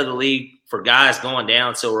bad for the league for guys going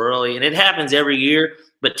down so early, and it happens every year.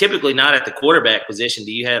 But typically not at the quarterback position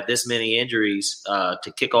do you have this many injuries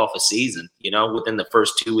to kick off a season, you know, within the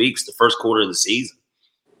first 2 weeks, the first quarter of the season.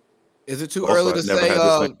 Is it too early to say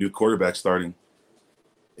this new quarterback starting?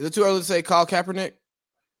 Is it too early to say Colin Kaepernick?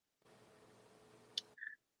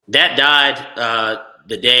 That died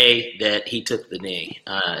the day that he took the knee.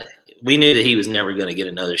 We knew that he was never going to get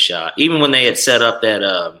another shot. Even when they had set up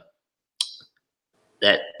that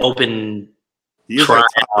open he is a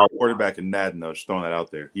top quarterback in Madden, though. Just throwing that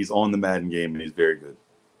out there. He's on the Madden game, and he's very good.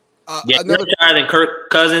 Another guy than Kirk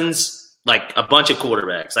Cousins, like a bunch of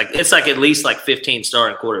quarterbacks. Like it's like at least like 15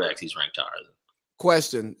 starting quarterbacks he's ranked higher than.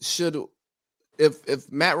 Question: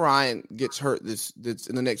 if Matt Ryan gets hurt this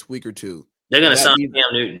in the next week or two, they're going to sign Cam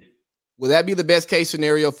Newton. Will that be the best case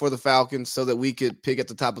scenario for the Falcons so that we could pick at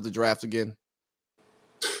the top of the draft again?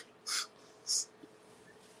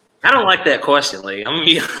 I don't like that question, Lee. I'm gonna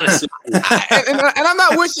be honest. and I'm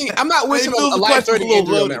not wishing a life-threatening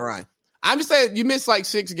injury on Matt Ryan. I'm just saying you missed like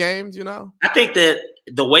 6 games, you know. I think that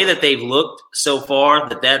the way that they've looked so far,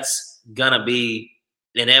 that's gonna be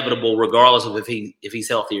inevitable, regardless of if he's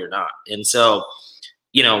healthy or not. And so,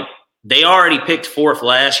 you know, they already picked 4th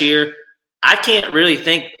last year. I can't really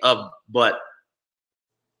think of but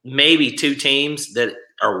maybe 2 teams that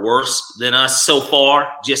are worse than us so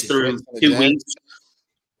far, just through 2 weeks.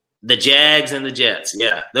 The Jags and the Jets.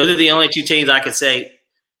 Yeah, those are the only 2 teams I could say.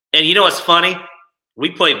 And you know what's funny?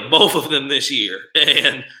 We played both of them this year.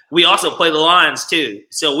 And we also play the Lions too.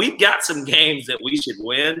 So we've got some games that we should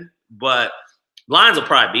win, but Lions will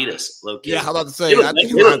probably beat us, low-key. Yeah, how about to say? I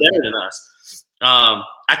think they're better than us.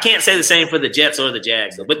 I can't say the same for the Jets or the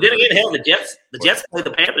Jags, though. But then again, hell, the Jets play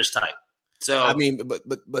the Panthers type. So I mean, but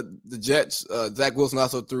the Jets, Zach Wilson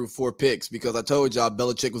also threw 4 picks because I told y'all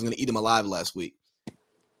Belichick was going to eat him alive last week.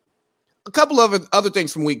 A couple of other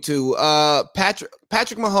things from week 2. Patrick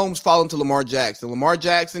Mahomes falling to Lamar Jackson. Lamar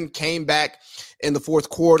Jackson came back in the 4th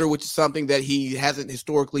quarter, which is something that he hasn't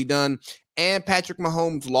historically done. And Patrick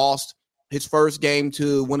Mahomes lost his first game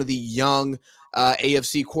to one of the young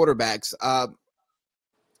AFC quarterbacks.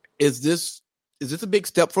 Is this a big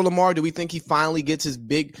step for Lamar? Do we think he finally gets his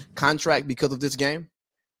big contract because of this game?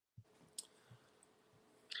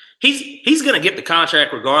 He's going to get the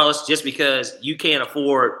contract regardless, just because you can't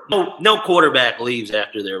afford no quarterback leaves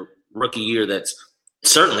after their rookie year. That's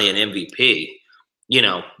certainly an MVP. You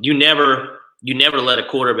know, you never let a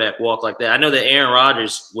quarterback walk like that. I know that Aaron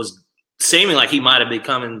Rodgers was seeming like he might have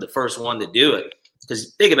becoming the first one to do it,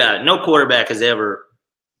 because think about it, no quarterback has ever,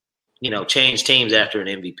 you know, changed teams after an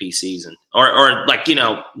MVP season, or like, you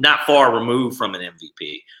know, not far removed from an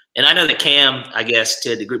MVP. And I know that Cam, I guess,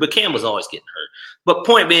 to a degree, but Cam was always getting hurt. But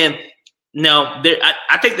point being, no,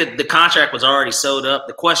 I think that the contract was already sewed up.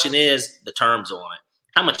 The question is the terms on it.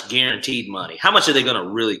 How much guaranteed money? How much are they going to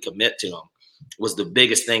really commit to him was the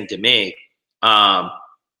biggest thing to me. I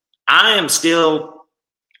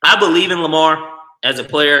believe in Lamar as a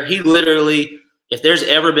player. He literally, if there's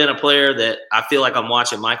ever been a player that I feel like I'm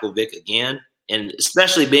watching Michael Vick again, and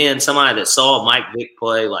especially being somebody that saw Mike Vick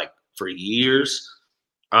play like for years,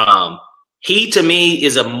 he, to me,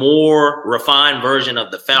 is a more refined version of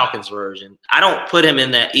the Falcons version. I don't put him in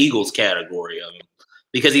that Eagles category of him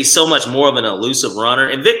because he's so much more of an elusive runner.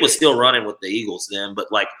 And Vic was still running with the Eagles then,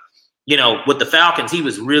 but like, you know, with the Falcons, he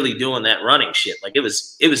was really doing that running shit. Like it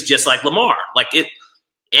was just like Lamar. Like at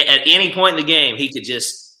any point in the game, he could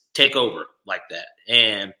just take over like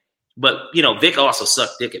that. But you know, Vic also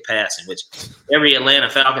sucked dick at passing, which every Atlanta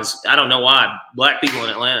Falcons, I don't know why black people in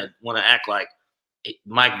Atlanta want to act like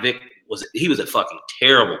Mike Vick was a fucking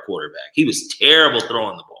terrible quarterback. He was terrible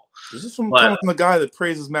throwing the ball. This is coming from a guy that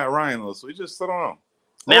praises Matt Ryan, though, so he just, I don't know.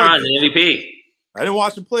 Matt Ryan's an MVP. I didn't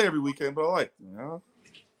watch him play every weekend, but I like him. You know?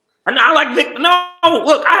 I like Vic. No,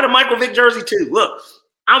 look, I had a Michael Vick jersey too. Look,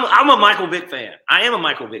 I'm a Michael Vick fan. I am a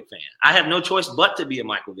Michael Vick fan. I have no choice but to be a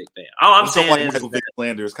Michael Vick fan. All I'm saying like is Michael Vick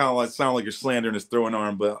slander. It's kind of like sound like you're slandering his throwing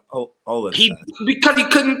arm, but I'll let because he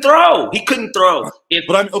couldn't throw. He couldn't throw.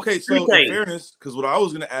 But I'm okay. So in fairness, because what I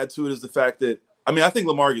was going to add to it is the fact that I think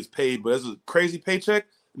Lamar gets paid, but as a crazy paycheck,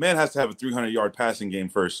 the man has to have a 300-yard passing game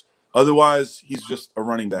first. Otherwise, he's just a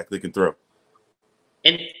running back that can throw.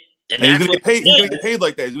 And he's going to get paid. He's going to get paid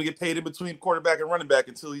like that. He's going to get paid in between quarterback and running back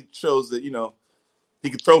until he shows that he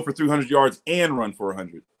can throw for 300 yards and run for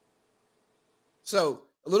 100. So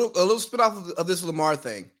a little spin off of this Lamar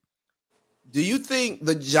thing. Do you think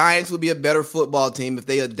the Giants would be a better football team if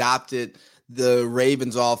they adopted the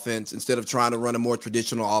Ravens offense instead of trying to run a more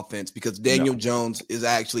traditional offense? Because Daniel Jones is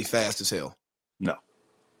actually fast as hell. No.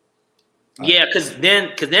 Yeah, because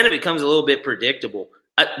then it becomes a little bit predictable.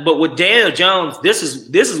 But with Daniel Jones, this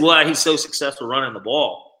is why he's so successful running the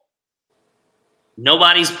ball.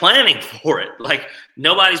 Nobody's planning for it. Like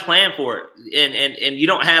nobody's planning for it, and you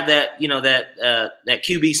don't have that that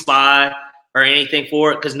QB spy or anything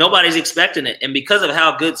for it because nobody's expecting it. And because of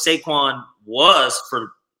how good Saquon was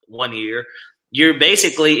for 1 year, you're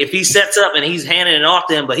basically if he sets up and he's handing it off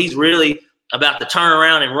to him, but he's really about to turn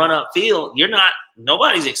around and run upfield.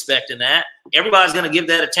 Nobody's expecting that. Everybody's going to give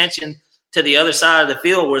that attention to the other side of the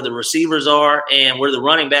field where the receivers are and where the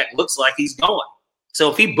running back looks like he's going.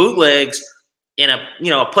 So if he bootlegs in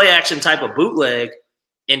a play action type of bootleg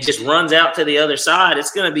and just runs out to the other side,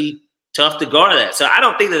 it's going to be tough to guard that. So I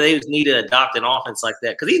don't think that they need to adopt an offense like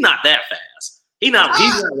that because he's not that fast. He's not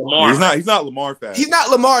Lamar. He's not Lamar fast. He's not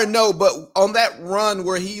Lamar, no. But on that run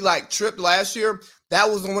where he tripped last year, that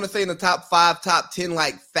was I want to say in the top 5, top 10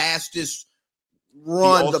 fastest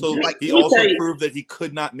run. He also proved that he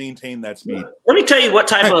could not maintain that speed. Let me tell you what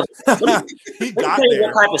type of he got there.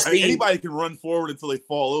 What type of speed. Anybody can run forward until they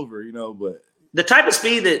fall over, but the type of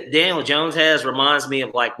speed that Daniel Jones has reminds me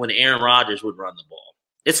of when Aaron Rodgers would run the ball.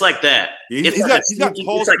 It's like that. He's got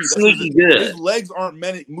tall speed. Sneaky good. His legs aren't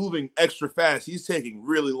moving extra fast. He's taking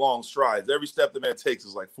really long strides. Every step the man takes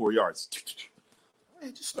is 4 yards.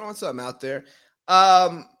 Hey, just throwing something out there.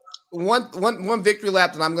 One victory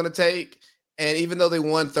lap that I'm going to take, and even though they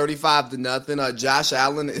won 35-0, Josh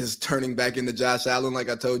Allen is turning back into Josh Allen like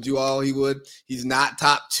I told you all he would. He's not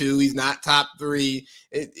top 2. He's not top 3.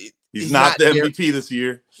 He's not the MVP this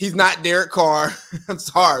year. He's not Derek Carr. I'm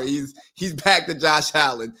sorry. He's back to Josh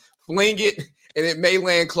Allen. Fling it, and it may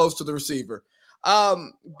land close to the receiver.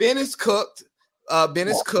 Ben is cooked. Ben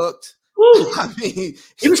is cooked. Woo.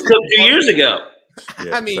 He was cooked 2 years ago.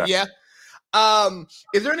 Yeah.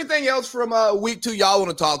 Is there anything else from week 2 y'all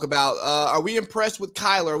want to talk about? Are we impressed with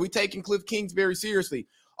Kyler? Are we taking Cliff Kingsbury seriously?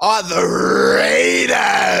 Are the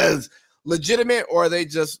Raiders legitimate, or are they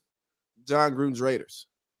just John Gruden's Raiders?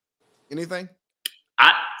 Anything?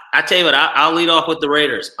 I tell you what, I'll lead off with the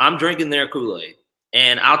Raiders. I'm drinking their Kool-Aid,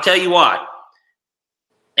 and I'll tell you why.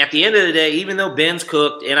 At the end of the day, even though Ben's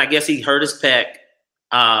cooked, and I guess he hurt his pec,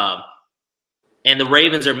 and the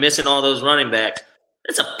Ravens are missing all those running backs,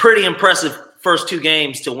 it's a pretty impressive first 2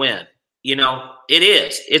 games to win. It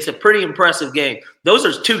is. It's a pretty impressive game. Those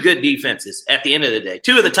are 2 good defenses at the end of the day.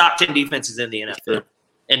 2 of the top 10 defenses in the NFL.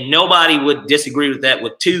 And nobody would disagree with that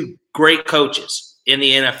with 2 great coaches in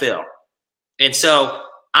the NFL. And so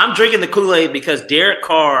I'm drinking the Kool-Aid because Derek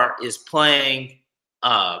Carr is playing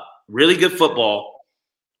really good football.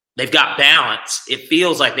 They've got balance. It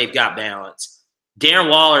feels like they've got balance.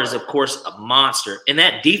 Darren Waller is, of course, a monster. And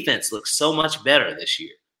that defense looks so much better this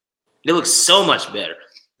year. It looks so much better.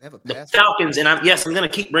 The Falcons, and I'm going to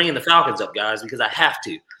keep bringing the Falcons up, guys, because I have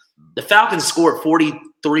to. The Falcons scored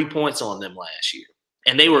 43 points on them last year.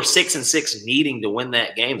 And they were 6-6 needing to win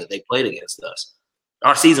that game that they played against us.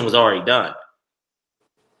 Our season was already done.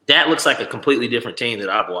 That looks like a completely different team that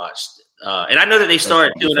I've watched. And I know that they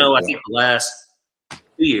started 2-0, I think, the last 2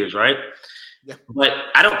 years, right? Yeah. But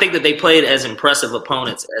I don't think that they played as impressive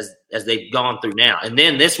opponents as they've gone through now. And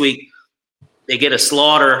then this week, they get a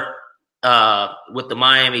slaughter with the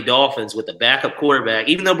Miami Dolphins with the backup quarterback,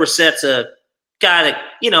 even though Brissett's a guy that,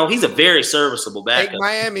 he's a very serviceable backup. Take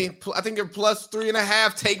Miami. I think they're plus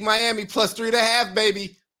 3.5. Take Miami plus 3.5,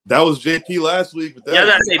 baby. That was JP last week. But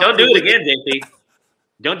don't do it again, JP.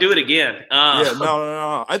 Don't do it again.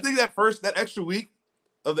 No. I think that extra week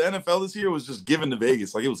of the NFL this year was just given to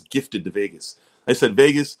Vegas. It was gifted to Vegas. I said,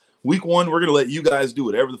 Vegas, week 1, we're going to let you guys do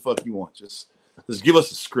whatever the fuck you want. Just give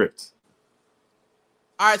us a script.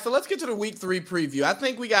 All right, so let's get to the week 3 preview. I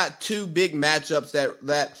think we got 2 big matchups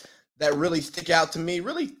that really stick out to me.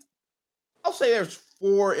 Really, I'll say there's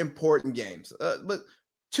 4 important games. But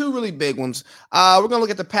two really big ones. We're going to look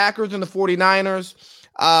at the Packers and the 49ers.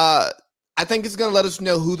 I think it's going to let us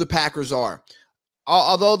know who the Packers are.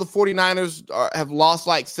 Although the 49ers have lost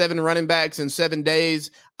like 7 running backs in 7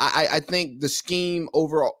 days, I think the scheme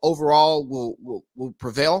overall will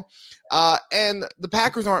prevail. And the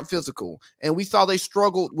Packers aren't physical. And we saw they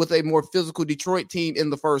struggled with a more physical Detroit team in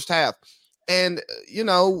the first half. And, in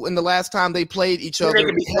the last time they played each other. They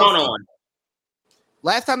could be thrown on.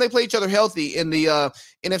 Last time they played each other healthy in the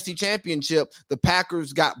NFC Championship, the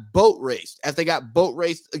Packers got boat raced, as they got boat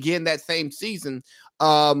raced again that same season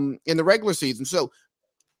in the regular season. So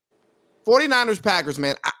 49ers, Packers,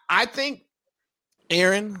 man, I think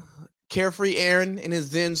Aaron, carefree Aaron in his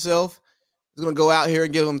Zen self, is going to go out here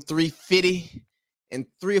and give them 350 and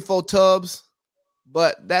 3 or 4 tubs.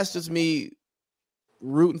 But that's just me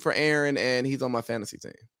rooting for Aaron, and he's on my fantasy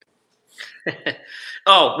team.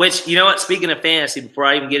 Oh, which, you know what? Speaking of fantasy, before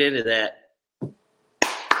I even get into that,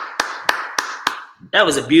 that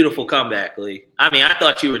was a beautiful comeback, Lee. I mean, I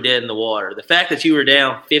thought you were dead in the water. The fact that you were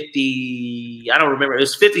down 50, I don't remember, it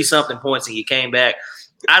was 50-something points and you came back.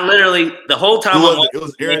 I literally, the whole time it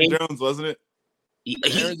was Aaron Jones, wasn't it?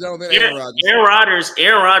 Aaron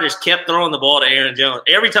Rodgers kept throwing the ball to Aaron Jones.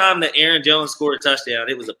 Every time that Aaron Jones scored a touchdown,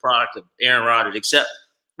 it was a product of Aaron Rodgers, except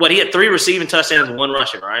he had 3 receiving touchdowns and 1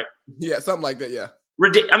 rushing, right? Yeah, something like that, yeah.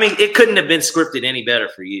 I mean, it couldn't have been scripted any better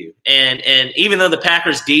for you. And even though the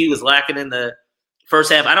Packers D was lacking in the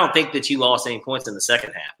first half, I don't think that you lost any points in the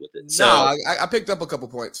second half with it. So, no, I picked up a couple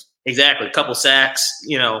points. Exactly. A couple sacks,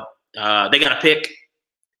 they got a pick.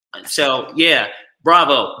 So, yeah,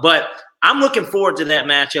 bravo. But I'm looking forward to that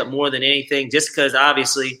matchup more than anything, just because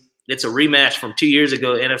obviously it's a rematch from 2 years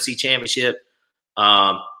ago, NFC Championship.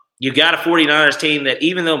 You got a 49ers team that,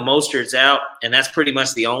 even though Mostert's out, and that's pretty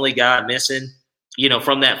much the only guy missing,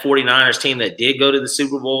 from that 49ers team that did go to the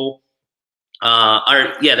Super Bowl,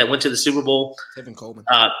 that went to the Super Bowl. Tevin Coleman.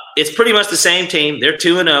 It's pretty much the same team. They're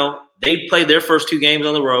 2-0. They played their first 2 games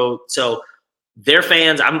on the road. So their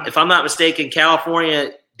fans, if I'm not mistaken,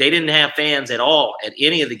 California, they didn't have fans at all at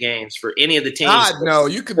any of the games for any of the teams. God, no.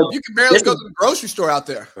 You could barely go to the grocery store out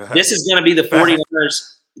there. This is going to be the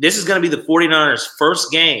 49ers. This is going to be the 49ers'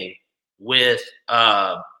 first game with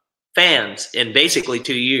fans in basically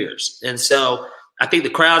 2 years. And so I think the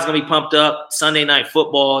crowd's going to be pumped up. Sunday Night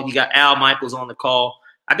Football, you got Al Michaels on the call.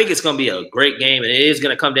 I think it's going to be a great game, and it is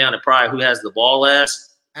going to come down to probably who has the ball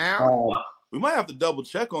last. We might have to double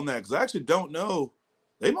check on that because I actually don't know.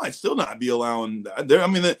 They might still not be allowing – I know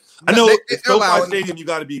at SoFi Stadium you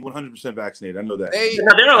got to be 100% vaccinated. I know that.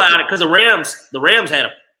 They're allowed it because the Rams had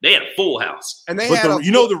a full house. And they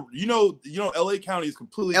LA County is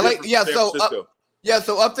completely different from San Francisco.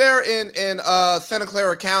 So up there in Santa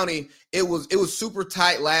Clara County, it was super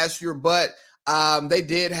tight last year, but they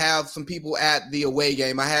did have some people at the away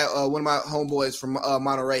game. I had one of my homeboys from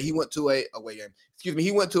Monterey. He went to a away game.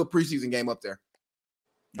 He went to a preseason game up there.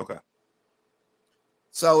 Okay.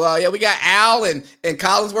 So we got Al and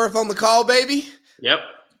Collinsworth on the call, baby. Yep.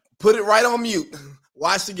 Put it right on mute.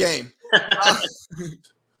 Watch the game.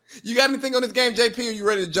 You got anything on this game, JP? Or are you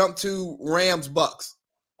ready to jump to Rams-Bucks?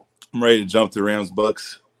 I'm ready to jump to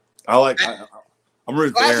Rams-Bucks. I'm ready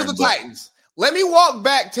for Clash Aaron, of the Titans. Let me walk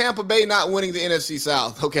back Tampa Bay not winning the NFC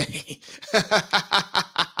South, okay?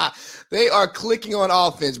 They are clicking on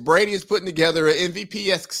offense. Brady is putting together an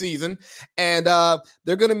MVP-esque season, and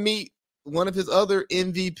they're going to meet one of his other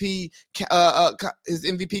MVP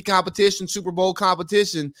competition, Super Bowl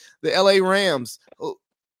competition, the LA Rams.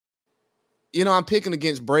 I'm picking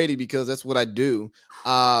against Brady because that's what I do.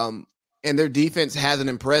 And their defense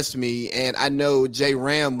hasn't impressed me. And I know Jay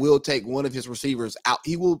Ram will take one of his receivers out.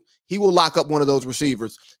 He will lock up one of those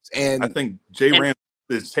receivers. And I think Jay Ram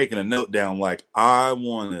is taking a note down like, I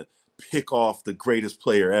want to pick off the greatest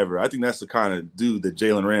player ever. I think that's the kind of dude that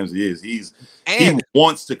Jalen Ramsey is. He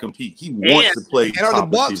wants to compete. He wants to play. And are the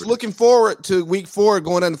Bucs receiver. Looking forward to Week 4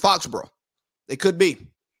 going into Foxborough? They could be.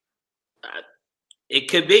 It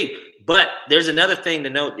could be. But there's another thing to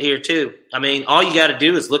note here, too. I mean, all you got to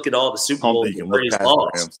do is look at all the Super Bowls that Brady's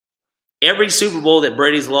lost. Every Super Bowl that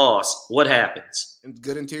Brady's lost, what happens?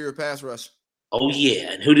 Good interior pass rush. Oh,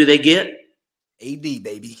 yeah. And who do they get? AD,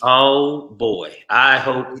 baby. Oh, boy. I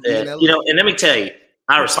hope that, and let me tell you,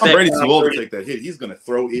 I respect Tom Brady's too old to take that hit. He's going to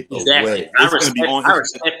throw it away. I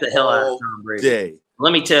respect the hell out of Tom Brady. Day.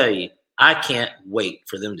 Let me tell you, I can't wait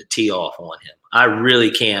for them to tee off on him. I really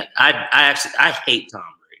can't. I hate Tom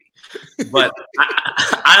Brady. But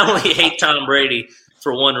I only hate Tom Brady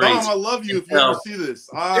for one reason. Tom, I love you if you ever see this.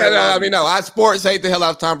 I sports hate the hell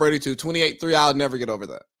out of Tom Brady too. 28-3, I'll never get over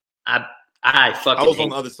that. I was on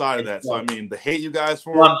the other side of that. So, I mean, the hate you guys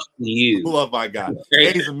for him, you. Love I got.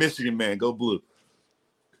 Hey, he's a Michigan man. Go Blue.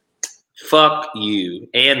 Fuck you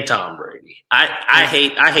and Tom Brady. I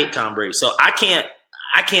hate Tom Brady. So I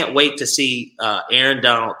can't wait to see Aaron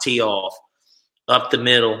Donald tee off up the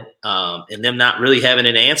middle and them not really having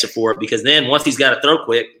an answer for it, because then once he's got to throw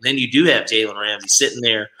quick, then you do have Jalen Ramsey sitting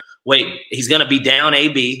there. Wait, he's going to be down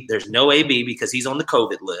AB. There's no AB because he's on the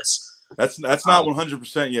COVID list. That's not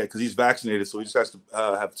 100% yet because he's vaccinated, so he just has to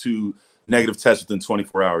have 2 negative tests within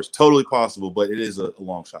 24 hours. Totally possible, but it is a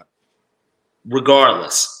long shot.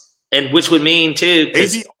 Regardless. And which would mean, too,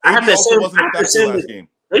 AB also wasn't effective last game.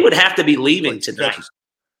 They would have to be leaving tonight.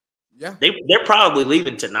 Yeah. They're probably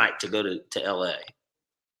leaving tonight to go to LA.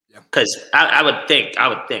 Yeah. Because I would think.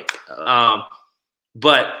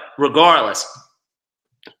 But regardless,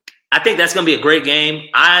 I think that's going to be a great game.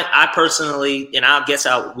 I personally, and I guess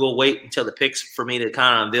I will wait until the picks for me to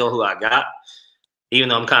kind of unveil who I got, even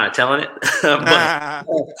though I'm kind of telling it.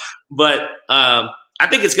 but I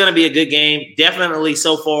think it's going to be a good game. Definitely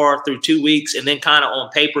so far through 2 weeks, and then kind of on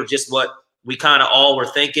paper, just what we kind of all were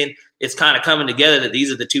thinking. It's kind of coming together that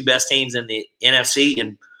these are the 2 best teams in the NFC,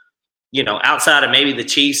 and outside of maybe the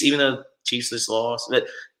Chiefs, even though Chiefs just lost, but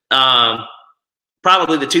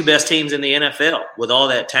probably the 2 best teams in the NFL with all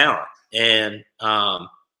that talent. And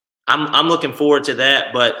I'm looking forward to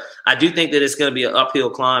that. But I do think that it's going to be an uphill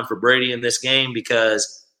climb for Brady in this game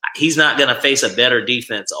because he's not going to face a better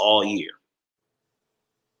defense all year.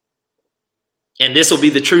 And this will be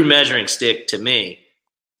the true measuring stick to me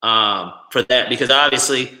for that, because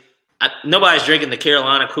obviously nobody's drinking the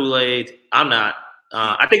Carolina Kool-Aid. I'm not.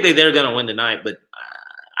 I think they're going to win tonight, but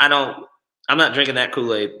I'm not drinking that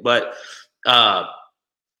Kool-Aid. But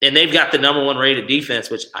and they've got the number 1 rated defense,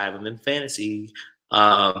 which I have them in fantasy.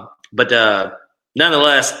 But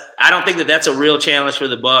nonetheless, I don't think that that's a real challenge for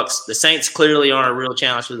the Bucs. The Saints clearly aren't a real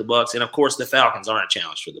challenge for the Bucs, and of course, the Falcons aren't a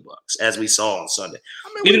challenge for the Bucs, as we saw on Sunday.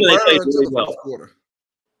 I mean, we were into the fourth quarter.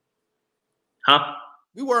 Huh?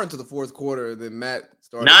 We were into the fourth quarter. Then Matt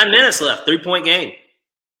started. 9 minutes left. 3-point game.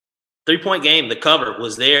 3-point game. The cover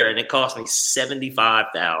was there, and it cost me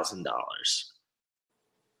 $75,000.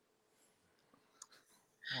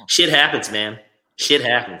 Shit happens, man. Shit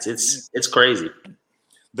happens. It's crazy.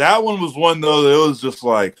 That one was one though that it was just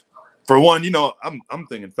like, for one, I'm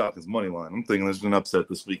thinking Falcons money line. I'm thinking there's an upset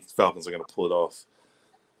this week. Falcons are going to pull it off.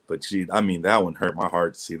 But gee, I mean, that one hurt my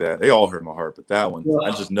heart to see that. They all hurt my heart, but that one,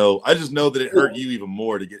 I just know that it hurt you even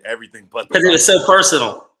more to get everything. But because it was so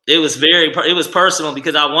personal. It was personal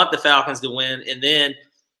because I want the Falcons to win, and then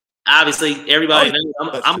obviously everybody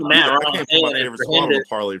knows I'm a Matt Ryan fan. My favorite spot on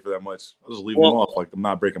Parlay for that much. I'll just leave them off like I'm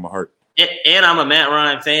not breaking my heart. And I'm a Matt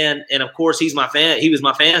Ryan fan, and of course he's my fan. He was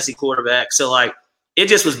my fantasy quarterback, so like it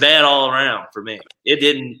just was bad all around for me. It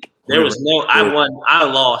didn't. There was no. I won. I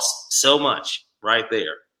lost so much right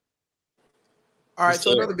there. All right,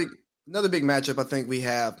 so another big matchup I think we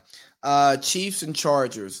have Chiefs and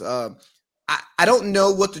Chargers. I don't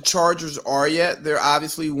know what the Chargers are yet. They're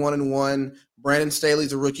obviously 1-1. Brandon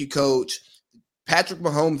Staley's a rookie coach. Patrick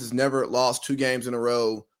Mahomes has never lost 2 games in a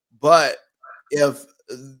row. But if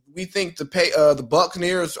we think the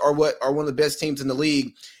Buccaneers are one of the best teams in the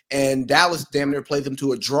league, and Dallas damn near played them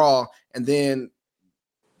to a draw, and then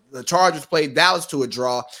the Chargers played Dallas to a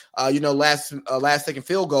draw. Last second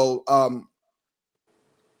field goal.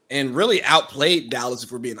 And really outplayed Dallas,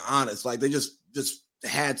 if we're being honest. Like, they just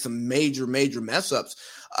had some major mess ups.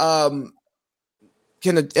 Can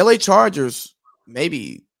the LA Chargers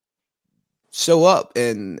maybe show up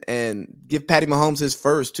and give Patty Mahomes his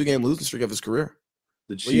first 2-game losing streak of his career?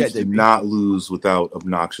 The Chiefs did not lose without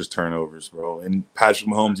obnoxious turnovers, bro. And Patrick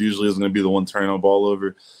Mahomes usually is going to be the one turning the ball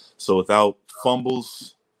over. So without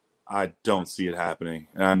fumbles, I don't see it happening.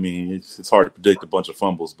 I mean, it's hard to predict a bunch of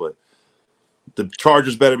fumbles, but the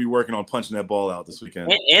Chargers better be working on punching that ball out this weekend.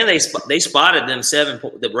 And they spotted them 7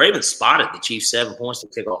 points. The Ravens spotted the Chiefs 7 points to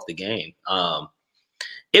kick off the game.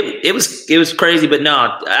 It was crazy, but no,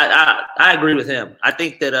 I agree with him. I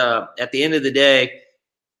think that at the end of the day,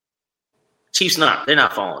 Chiefs they're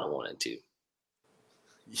not falling to 1 and 2.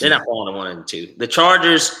 They're not falling to 1 and 2. The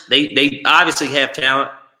Chargers, they obviously have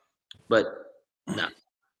talent, but no.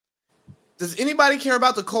 Does anybody care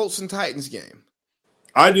about the Colts and Titans game?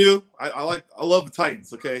 I do. I love the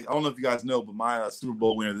Titans. Okay, I don't know if you guys know, but my Super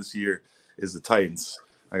Bowl winner this year is the Titans.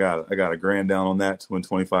 I got a grand down on that to win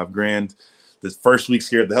 $25,000. This first week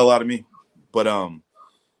scared the hell out of me, but I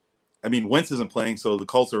mean, Wentz isn't playing, so the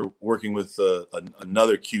Colts are working with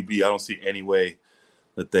another QB. I don't see any way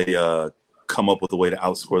that they come up with a way to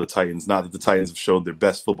outscore the Titans. Not that the Titans have showed their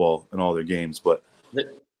best football in all their games, but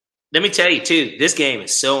Let me tell you, too, this game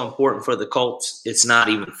is so important for the Colts. It's not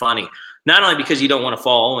even funny. Not only because you don't want to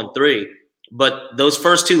fall 0-3, but those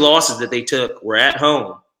first 2 losses that they took were at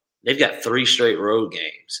home. They've got 3 straight road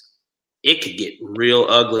games. It could get real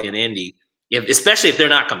ugly in Indy, especially if they're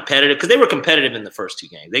not competitive, because they were competitive in the first 2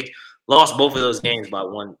 games. They lost both of those games by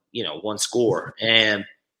one score. And,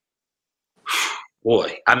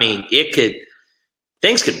 boy, I mean,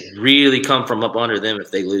 things could really come from up under them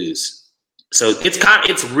if they lose. So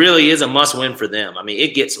it really is a must win for them. I mean,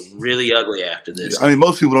 it gets really ugly after this. I mean,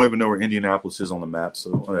 most people don't even know where Indianapolis is on the map. So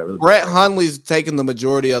whatever. Brett Hundley's taking the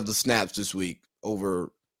majority of the snaps this week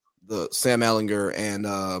over the Sam Ellinger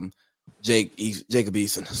and Jacob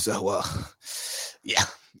Eason. So yeah.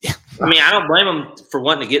 I mean, I don't blame him for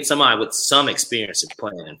wanting to get somebody with some experience in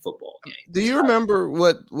playing in football games. Do you remember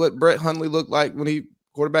what Brett Hundley looked like when he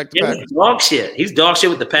quarterbacked the Packers? He's dog shit. He's dog shit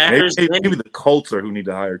with the Packers. Maybe the Colts are who need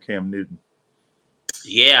to hire Cam Newton.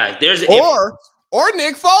 Yeah, or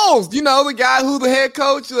Nick Foles, the guy who the head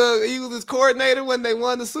coach, he was his coordinator when they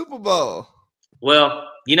won the Super Bowl. Well,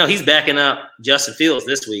 he's backing up Justin Fields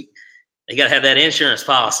this week. They got to have that insurance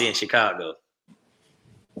policy in Chicago.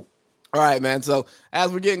 All right, man. So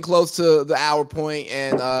as we're getting close to the hour point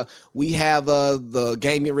and we have the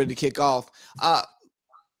game getting ready to kick off, how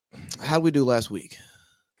did we do last week?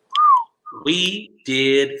 We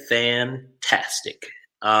did fantastic.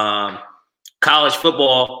 College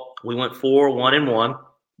football, we went 4-1-1.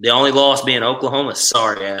 The only loss being Oklahoma's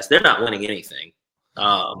sorry ass. They're not winning anything.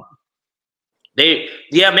 Maybe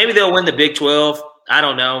they'll win the Big 12. I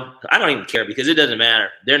don't know. I don't even care because it doesn't matter.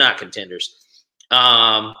 They're not contenders.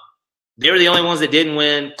 They were the only ones that didn't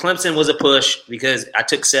win. Clemson was a push because I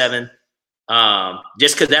took 7.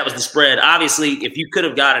 Just because that was the spread. Obviously, if you could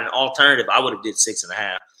have got an alternative, I would have did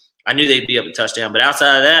 6.5. I knew they'd be up a touchdown. But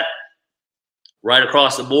outside of that, right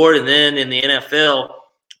across the board. And then in the NFL,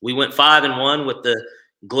 we went 5-1 with the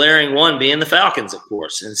glaring one being the Falcons, of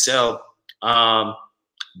course. And so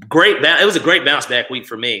it was a great bounce back week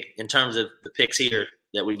for me in terms of the picks here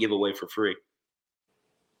that we give away for free.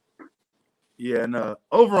 Yeah, and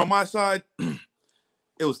over on my side,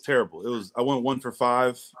 it was terrible. I went 1 for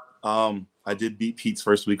 5. I did beat Pete's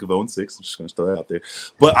first week of 0-6. I'm just going to throw that out there.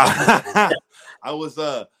 But I was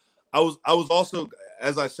also,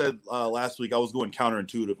 as I said last week, I was going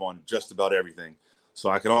counterintuitive on just about everything. So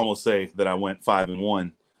I could almost say that I went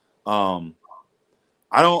 5-1.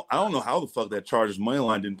 I don't know how the fuck that Chargers money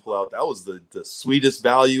line didn't pull out. That was the sweetest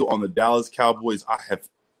value on the Dallas Cowboys I have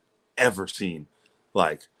ever seen.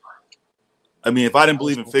 Like, I mean, if I didn't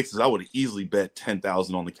believe in fixes, I would have easily bet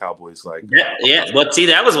 10,000 on the Cowboys. Like, yeah. But see,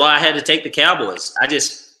 that was why I had to take the Cowboys.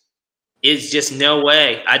 It's just no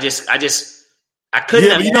way. I couldn't.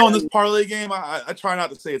 Yeah, but in this parlay game, I try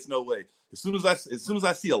not to say it's no way. As soon as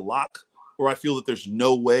I see a lock or I feel that there's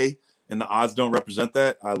no way and the odds don't represent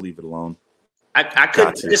that, I leave it alone. I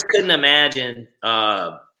couldn't imagine,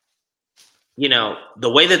 the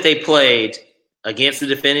way that they played against the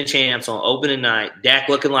defending champs on opening night, Dak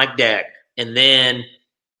looking like Dak, and then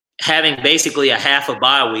having basically a half a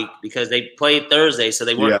bye week because they played Thursday, so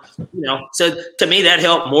they weren't, So to me, that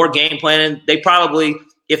helped more game planning. They probably,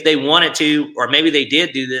 if they wanted to, or maybe they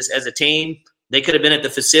did do this as a team, they could have been at the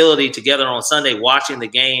facility together on Sunday watching the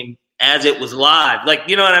game as it was live. Like,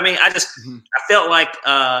 you know what I mean? I felt like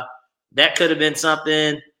that could have been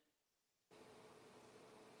something.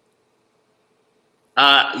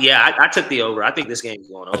 I took the over. I think this game's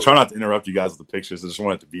going over. I try not to interrupt you guys with the pictures. I just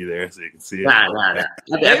want it to be there so you can see it. Nah.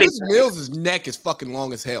 Davis Mills' neck is fucking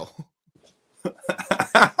long as hell.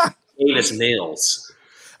 Davis Mills.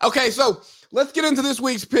 Okay, so let's get into this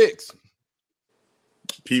week's picks.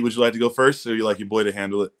 Pete, would you like to go first, or you like your boy to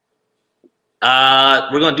handle it?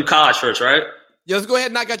 We're going to do college first, right? Yeah, let's go ahead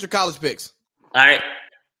and knock out your college picks. All right.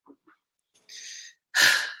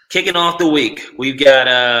 Kicking off the week, we've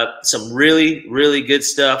got some really, really good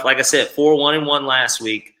stuff. Like I said, 4-1-1 last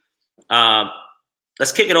week.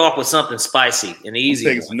 Let's kick it off with something spicy and easy.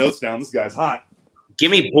 I'm taking some notes down. This guy's hot.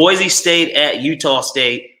 Give me Boise State at Utah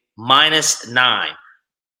State -9.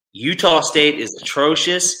 Utah State is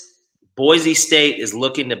atrocious. Boise State is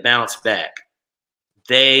looking to bounce back.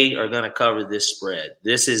 They are going to cover this spread.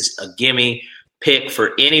 This is a gimme pick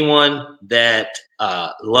for anyone that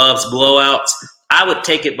loves blowouts. I would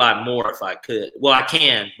take it by more if I could. Well, I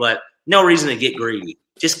can, but no reason to get greedy.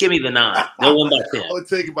 Just give me the 9. No 1 by 10. I would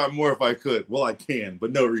take it by more if I could. Well, I can,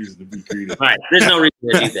 but no reason to be greedy. Right. There's no reason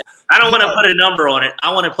to do that. I don't want to put a number on it.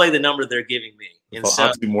 I want to play the number they're giving me. And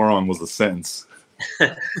oxymoron was the sentence.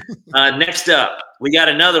 Next up, we got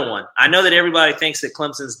another one. I know that everybody thinks that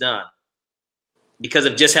Clemson's done because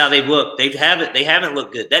of just how they've looked. They haven't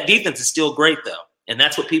looked good. That defense is still great, though. And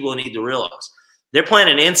that's what people need to realize. They're playing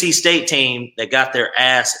an NC State team that got their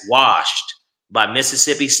ass washed by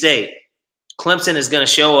Mississippi State. Clemson is going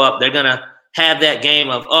to show up. They're going to have that game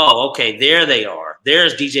of, oh, okay, there they are.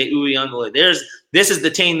 There's DJ Uyunglele. This is the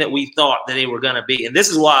team that we thought that they were going to be. And this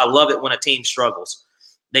is why I love it when a team struggles.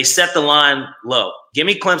 They set the line low. Give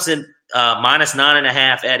me Clemson minus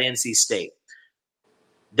 9.5 at NC State.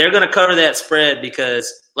 They're going to cover that spread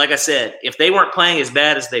because, like I said, if they weren't playing as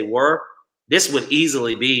bad as they were, this would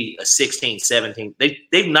easily be a 16-17.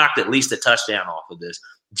 They've knocked at least a touchdown off of this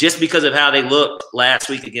just because of how they looked last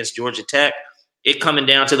week against Georgia Tech. It coming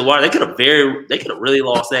down to the wire. They could have really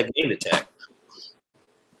lost that game to Tech.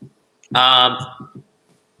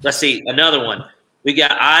 Let's see, another one. We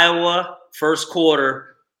got Iowa first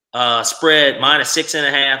quarter spread minus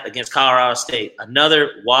 6.5 against Colorado State.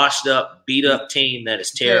 Another washed up, beat up team that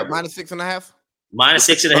is terrible. Minus 6.5. Minus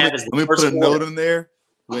 6.5 is the Let me put a note in there.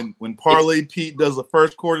 When Parlay Pete does the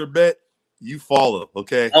first quarter bet, you follow,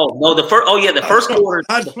 okay? Oh no, the first quarter.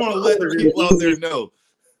 I just want to let the people out there know.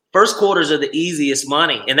 First quarters are the easiest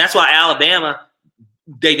money, and that's why Alabama,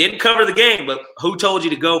 they didn't cover the game, but who told you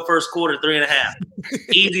to go first quarter 3.5?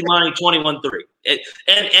 Easy money, 21-3.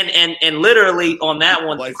 And literally on that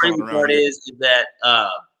one, the crazy part is that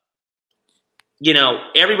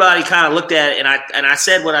everybody kind of looked at it, and I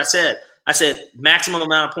said what I said. I said maximum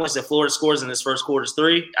amount of points that Florida scores in this first quarter is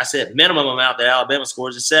 3. I said minimum amount that Alabama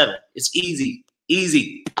scores is 7. It's easy.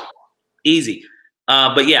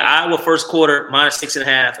 But yeah, Iowa first quarter minus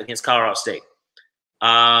 6.5 against Colorado State.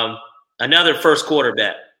 Another first quarter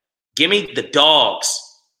bet. Give me the Dogs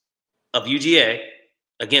of UGA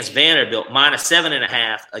against Vanderbilt minus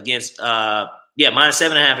 7.5 against minus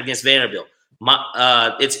 7.5 against Vanderbilt.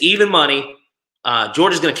 It's even money.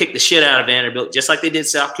 Georgia's going to kick the shit out of Vanderbilt, just like they did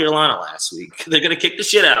South Carolina last week. They're going to kick the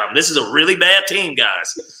shit out of them. This is a really bad team,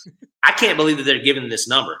 guys. I can't believe that they're giving this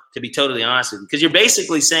number, to be totally honest with you, because you're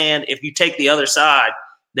basically saying if you take the other side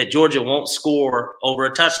that Georgia won't score over a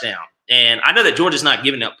touchdown. And I know that Georgia's not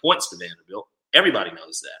giving up points to Vanderbilt. Everybody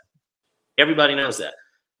knows that.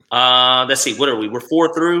 Let's see. What are we? We're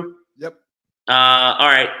 4 through? Yep. All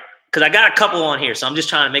right. Because I got a couple on here, so I'm just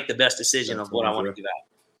trying to make the best decision of what I want to give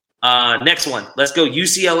out. Next one. Let's go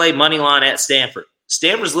UCLA money line at Stanford.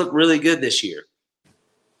 Stanford's looked really good this year.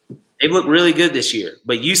 They look really good this year.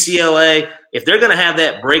 But UCLA, if they're going to have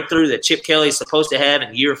that breakthrough that Chip Kelly's supposed to have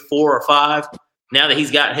in year 4 or 5, now that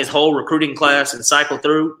he's gotten his whole recruiting class and cycled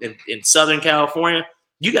through in Southern California,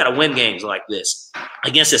 you got to win games like this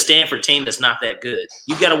against a Stanford team that's not that good.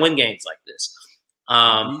 You got to win games like this.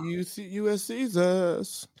 USC's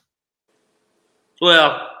us.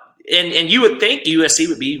 Well, and you would think USC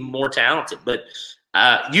would be more talented, but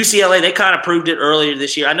UCLA, they kind of proved it earlier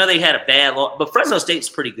this year. I know they had a bad loss, but Fresno State's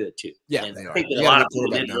pretty good too. Yeah, and they I think are. that a lot of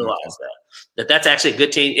people didn't realize that's actually a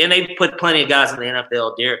good team. And they put plenty of guys in the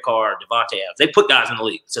NFL, Derek Carr, Devontae Adams. They put guys in the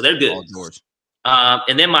league, so they're good. Oh, George.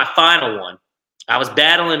 And then my final one, I was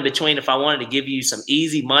battling between if I wanted to give you some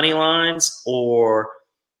easy money lines or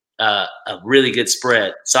a really good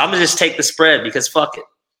spread. So I'm going to just take the spread because fuck it.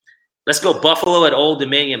 Let's go Buffalo at Old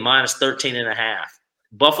Dominion minus 13.5.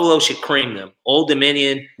 Buffalo should cream them. Old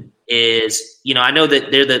Dominion is, I know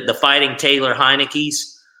that they're the fighting Taylor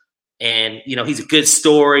Heineke's, and, he's a good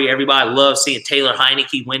story. Everybody loves seeing Taylor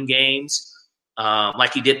Heineke win games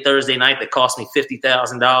like he did Thursday night that cost me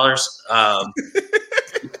 $50,000.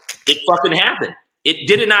 It fucking happened. Did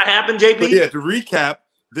it not happen, JP? But yeah, to recap,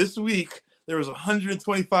 this week there was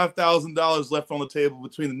 $125,000 left on the table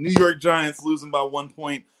between the New York Giants losing by 1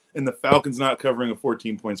 point and the Falcons not covering a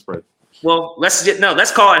 14-point spread. Well, let's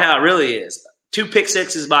call it how it really is. 2 pick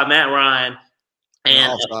sixes by Matt Ryan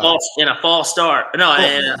and a false start. No,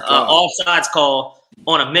 and an offsides call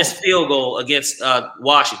on a missed field goal against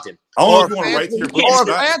Washington. I don't know if you want to write to your book. Or a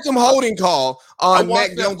phantom holding call on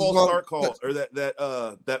Mac Jones' false start call or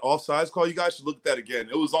that offsides call. You guys should look at that again.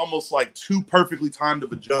 It was almost like too perfectly timed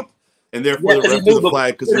of a jump, and therefore the rest of the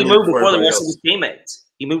flag because he moved before the rest of his teammates.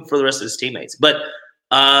 He moved for the rest of his teammates, but.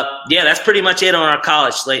 That's pretty much it on our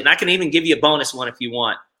college slate. And I can even give you a bonus one if you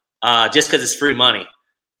want, just because it's free money.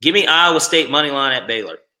 Give me Iowa State money line at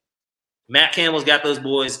Baylor. Matt Campbell's got those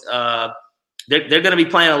boys. They're going to be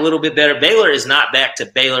playing a little bit better. Baylor is not back to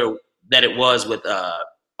Baylor that it was with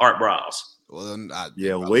Art Briles. Well,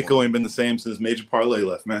 Waco ain't been the same since Major Parlay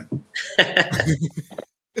left, man. All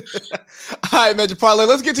right, Major Parlay.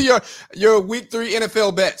 Let's get to your Week 3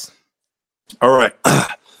 NFL bets. All right.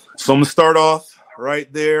 So I'm going to start off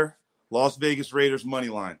right there, Las Vegas Raiders money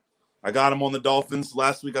line. I got them on the Dolphins.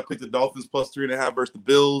 Last week I picked the Dolphins plus 3.5 versus the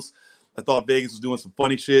Bills. I thought Vegas was doing some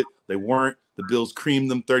funny shit. They weren't. The Bills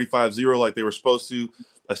creamed them 35-0 like they were supposed to.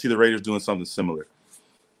 I see the Raiders doing something similar.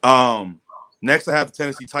 Next, I have the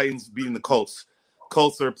Tennessee Titans beating the Colts.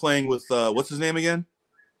 Colts are playing with what's his name again?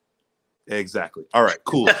 Exactly. All right,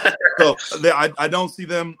 cool. So I don't see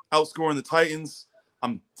them outscoring the Titans.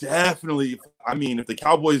 I'm definitely. I mean, if the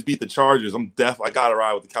Cowboys beat the Chargers, I got to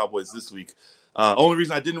ride with the Cowboys this week. Only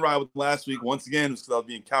reason I didn't ride with last week, once again, was because I was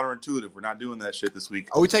being counterintuitive. We're not doing that shit this week.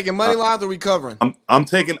 Are we taking money lines or are we covering? I'm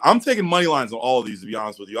taking money lines on all of these, to be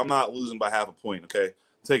honest with you. I'm not losing by half a point, okay?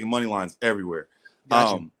 I'm taking money lines everywhere.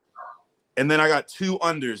 Gotcha. And then I got 2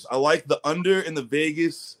 unders. I like the under in the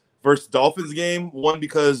Vegas versus Dolphins game. One,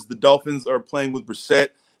 because the Dolphins are playing with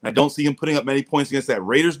Brissett, and I don't see him putting up many points against that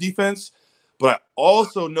Raiders defense. But I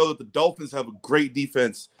also know that the Dolphins have a great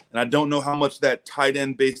defense, and I don't know how much that tight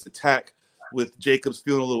end-based attack with Jacobs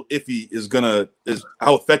feeling a little iffy is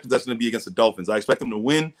how effective that's going to be against the Dolphins. I expect them to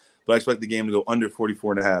win, but I expect the game to go under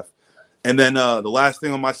 44.5. And then the last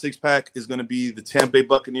thing on my 6-pack is going to be the Tampa Bay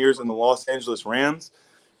Buccaneers and the Los Angeles Rams.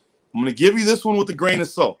 I'm going to give you this one with a grain of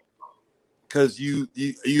salt because you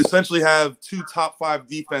essentially have 2 top 5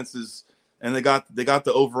 defenses, and they got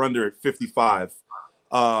the over-under at 55.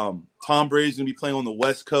 Tom Brady's going to be playing on the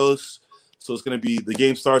West Coast, so it's going to be the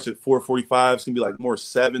game starts at 4:45. It's going to be like more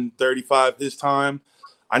 7:35 his time.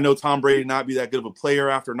 I know Tom Brady not be that good of a player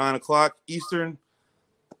after 9 o'clock Eastern.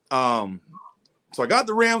 So I got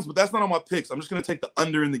the Rams, but that's not on my picks. I'm just going to take the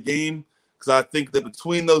under in the game because I think that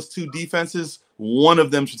between those 2 defenses, one of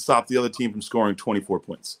them should stop the other team from scoring 24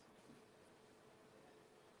 points.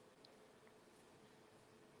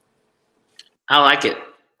 I like it.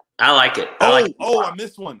 I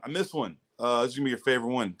missed one. This is going to be your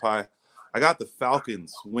favorite one, Pi. I got the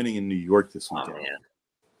Falcons winning in New York this weekend. Oh, man.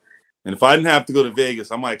 And if I didn't have to go to Vegas,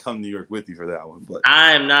 I might come to New York with you for that one. But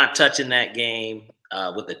I am not touching that game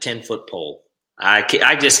with a 10-foot pole. I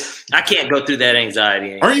can't go through that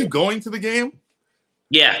anxiety anymore. Are you going to the game?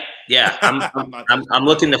 Yeah. I'm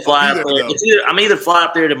looking to fly up there. I'm either fly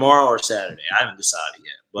up there tomorrow or Saturday. I haven't decided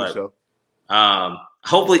yet, but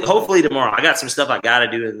hopefully tomorrow. I got some stuff I got to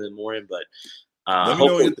do in the morning, but let me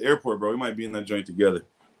know when you at the airport, bro. We might be in that joint together.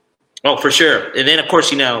 Oh, for sure. And then of course,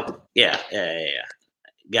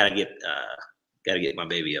 Gotta get my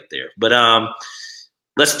baby up there. But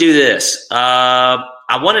let's do this.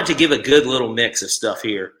 I wanted to give a good little mix of stuff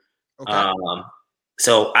here. Okay.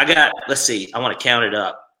 So I got, let's see, I want to count it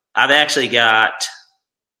up. I've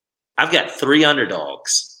got 3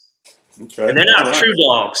 underdogs. Okay. And they're not true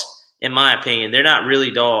dogs, in my opinion. They're not really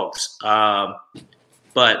dogs. But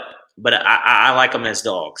I like them as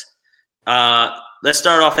dogs. Let's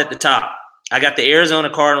start off at the top. I got the Arizona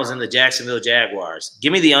Cardinals and the Jacksonville Jaguars.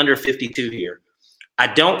 Give me the under 52 here. I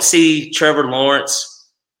don't see Trevor Lawrence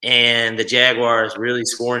and the Jaguars really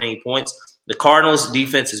scoring any points. The Cardinals'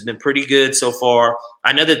 defense has been pretty good so far.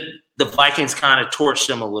 I know that the Vikings kind of torched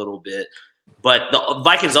them a little bit, but the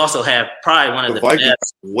Vikings also have probably one of the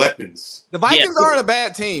best weapons. The Vikings aren't a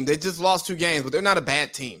bad team. They just lost 2 games, but they're not a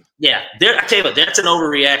bad team. Yeah, I tell you what, that's an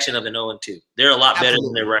overreaction of an 0-2. They're a lot better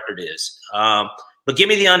than their record is. But give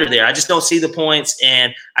me the under there. I just don't see the points,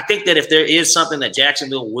 and I think that if there is something that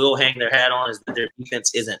Jacksonville will hang their hat on is that their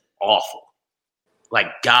defense isn't awful, like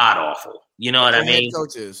god awful. You know what I mean?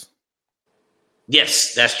 Coach is.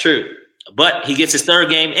 Yes, that's true. But he gets his 3rd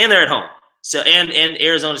game, and they're at home. So and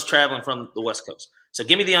Arizona's traveling from the West Coast. So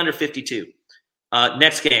give me the under 52.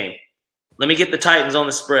 Next game, let me get the Titans on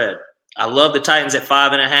the spread. I love the Titans at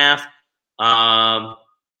 5.5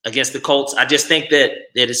 against the Colts. I just think that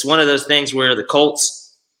it's one of those things where the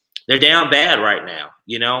Colts, they're down bad right now.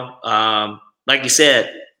 Like you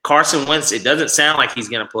said, Carson Wentz, it doesn't sound like he's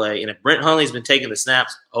going to play. And if Brent Hundley's been taking the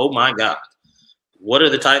snaps, oh my God, what are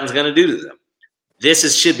the Titans going to do to them?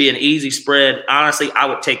 This should be an easy spread. Honestly, I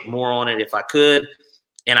would take more on it if I could,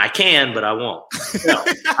 and I can, but I won't. No,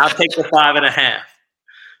 I'll take the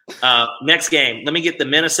 5.5. Next game, let me get the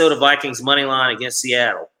Minnesota Vikings money line against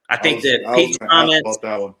Seattle. I think that Pete's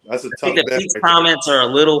comments are a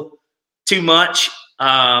little too much.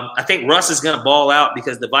 I think Russ is going to ball out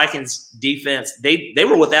because the Vikings defense, they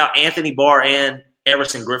were without Anthony Barr and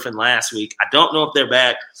Everson Griffin last week. I don't know if they're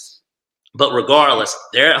back. But regardless,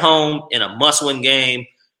 they're at home in a must-win game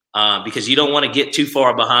because you don't want to get too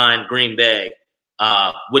far behind Green Bay,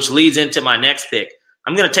 which leads into my next pick.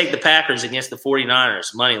 I'm going to take the Packers against the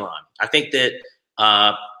 49ers money line. I think that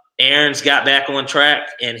Aaron's got back on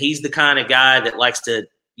track, and he's the kind of guy that likes to,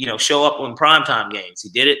 show up on primetime games. He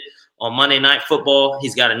did it on Monday Night Football.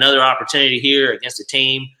 He's got another opportunity here against a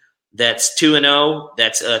team that's 2-0.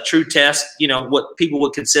 That's a true test, what people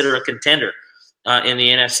would consider a contender in the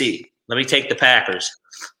NFC. Let me take the Packers.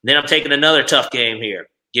 Then I'm taking another tough game here.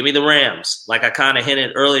 Give me the Rams, like I kind of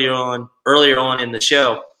hinted earlier on in the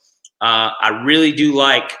show. I really do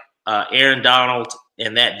like Aaron Donald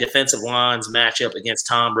and that defensive line's matchup against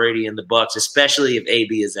Tom Brady and the Bucs, especially if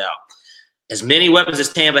AB is out. As many weapons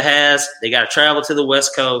as Tampa has, they got to travel to the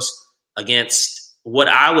West Coast against what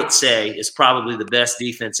I would say is probably the best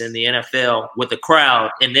defense in the NFL with the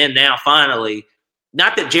crowd. And then now finally,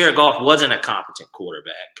 not that Jared Goff wasn't a competent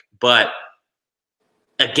quarterback, but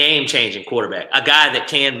a game-changing quarterback, a guy that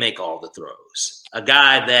can make all the throws, a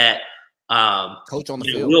guy that coach on the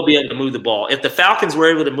field will be able to move the ball. If the Falcons were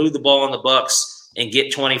able to move the ball on the Bucs and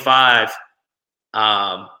get 25,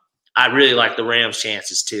 I really like the Rams'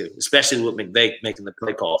 chances too, especially with McVay making the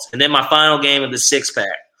play calls. And then my final game of the 6-pack.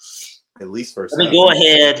 At least first. Let me go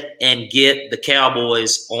ahead and get the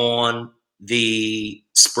Cowboys on the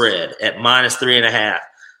spread at -3.5.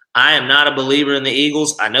 I am not a believer in the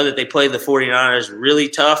Eagles. I know that they played the 49ers really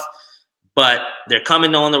tough, but they're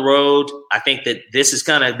coming on the road. I think that this is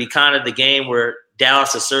going to be kind of the game where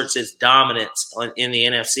Dallas asserts its dominance in the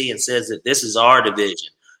NFC and says that this is our division.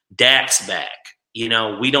 Dak's back. You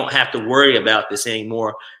know, we don't have to worry about this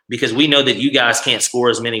anymore because we know that you guys can't score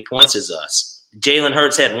as many points as us. Jalen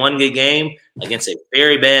Hurts had one good game against a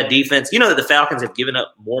very bad defense. You know that the Falcons have given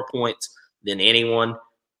up more points than anyone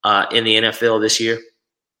in the NFL this year.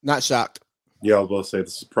 Not shocked. Yeah, I was about to say the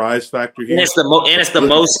surprise factor here. And it's the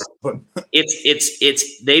most.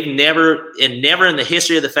 It's they've never in the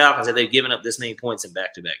history of the Falcons have they given up this many points in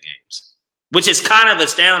back-to-back games, which is kind of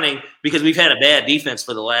astounding because we've had a bad defense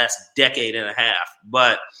for the last decade and a half.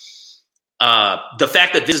 But the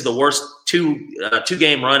fact that this is the worst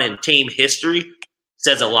two-game run in team history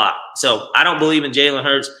says a lot. So I don't believe in Jalen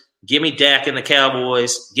Hurts. Give me Dak and the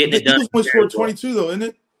Cowboys getting it done. The Eagles scored 22, though, isn't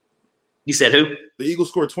it? You said who? The Eagles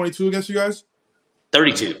scored 22 against you guys?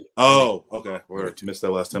 32. Oh, okay. We're missed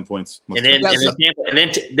that last 10 points. And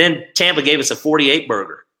then Tampa gave us a 48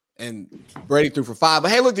 burger. And Brady threw for 5.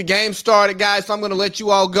 But, hey, look, the game started, guys, so I'm going to let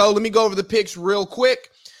you all go. Let me go over the picks real quick.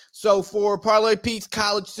 So, for Parlay Pete's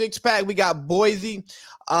College 6-pack, we got Boise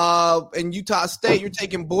and Utah State. You're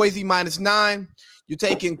taking Boise -9. You're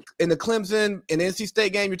taking in the Clemson and NC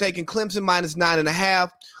State game, you're taking Clemson -9.5.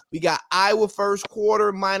 We got Iowa first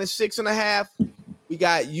quarter -6.5. We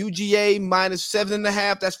got UGA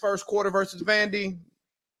 -7.5. That's first quarter versus Vandy.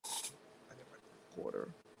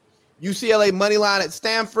 UCLA money line at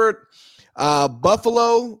Stanford.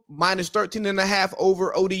 Buffalo -13.5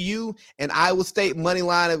 over ODU, and Iowa State money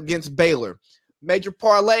line against Baylor. Major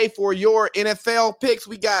parlay for your NFL picks.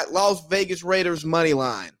 We got Las Vegas Raiders money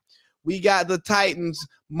line. We got the Titans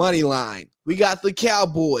money line. We got the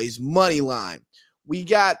Cowboys money line. We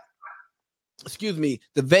got, the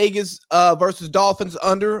Vegas versus Dolphins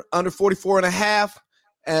under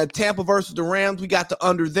 44.5. Tampa versus the Rams, we got the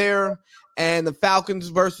under there. And the Falcons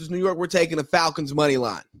versus New York, we're taking the Falcons money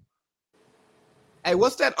line. Hey,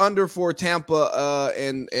 what's that under for Tampa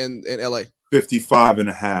and LA?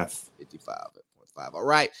 55.5. 55.5. All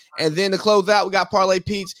right. And then to close out, we got Parlay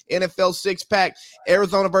Pete's NFL 6-pack.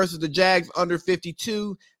 Arizona versus the Jags under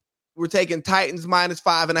 52. We're taking Titans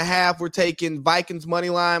 -5.5. We're taking Vikings money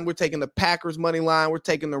line. We're taking the Packers money line. We're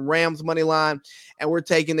taking the Rams money line. And we're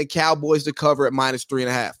taking the Cowboys to cover at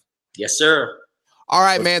 -3.5. Yes, sir. All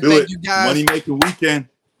right, man. Thank you, guys. Money making weekend.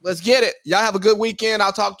 Let's get it. Y'all have a good weekend.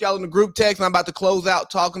 I'll talk to y'all in the group text. And I'm about to close out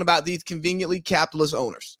talking about these conveniently capitalist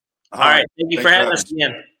owners. All right. Thank you for having us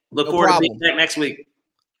again. Look forward to being back next week.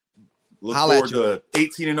 Look forward to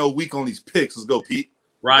 18-0 week on these picks. Let's go, Pete.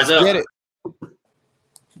 Rise up. Get it.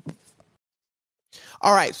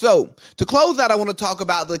 All right, so to close out, I want to talk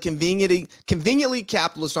about the conveniently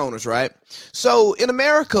capitalist owners, right? So in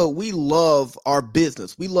America, we love our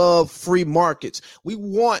business. We love free markets. We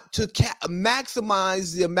want to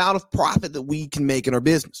maximize the amount of profit that we can make in our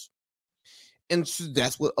business. And so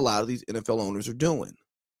that's what a lot of these NFL owners are doing.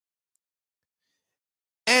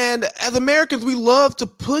 And as Americans, we love to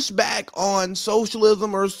push back on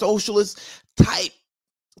socialism or socialist type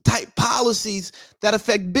policies that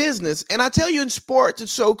affect business. And I tell you, in sports,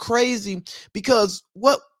 it's so crazy because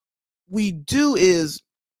what we do is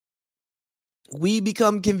we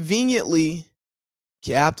become conveniently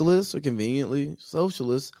capitalist or conveniently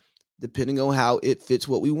socialist, depending on how it fits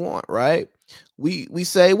what we want, right? We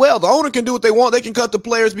say, well, the owner can do what they want. They can cut the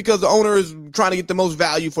players because the owner is trying to get the most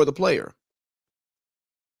value for the player.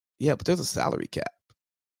 Yeah, but there's a salary cap.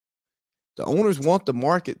 The owners want the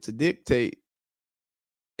market to dictate.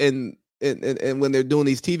 And when they're doing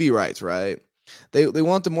these TV rights, right? They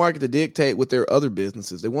want the market to dictate with their other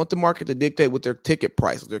businesses. They want the market to dictate with their ticket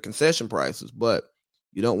prices, their concession prices, but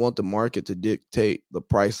you don't want the market to dictate the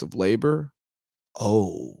price of labor.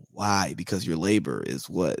 Oh, why? Because your labor is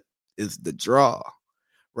what is the draw,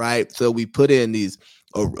 right? So we put in these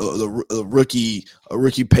a rookie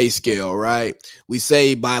pay scale, right? We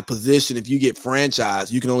say by position, if you get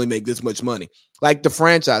franchise, you can only make this much money. Like the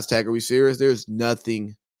franchise tag, are we serious? There's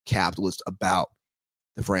nothing capitalist about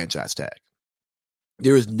the franchise tag.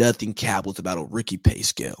 There is nothing capitalist about a rookie pay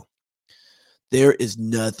scale. There is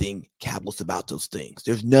nothing capitalist about those things.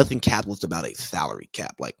 There's nothing capitalist about a salary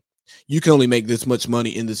cap. Like, you can only make this much money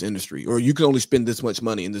in this industry, or you can only spend this much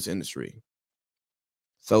money in this industry.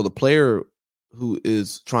 So the player who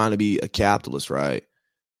is trying to be a capitalist, right?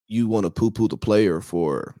 You want to poo-poo the player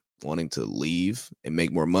for wanting to leave and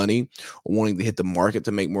make more money, or wanting to hit the market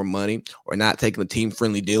to make more money, or not taking a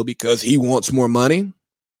team-friendly deal because he wants more money.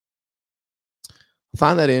 I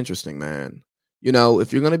find that interesting, man. You know,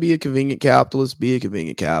 if you're going to be a convenient capitalist, be a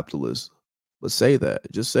convenient capitalist. But say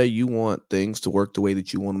that. Just say you want things to work the way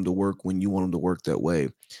that you want them to work when you want them to work that way,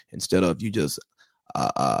 instead of you just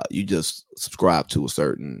subscribe to a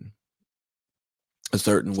certain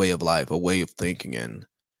way of life, a way of thinking. And,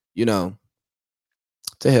 you know,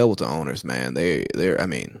 to hell with the owners, man. They're I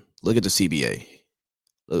mean, look at the CBA.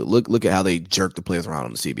 Look at how they jerk the players around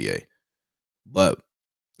on the CBA. But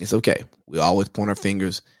it's okay. We always point our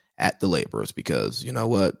fingers at the laborers, because you know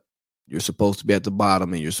what? You're supposed to be at the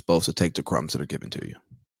bottom, and you're supposed to take the crumbs that are given to you.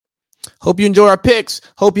 Hope you enjoy our picks.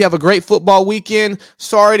 Hope you have a great football weekend.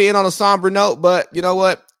 Sorry to end on a somber note, but you know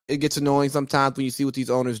what? It gets annoying sometimes when you see what these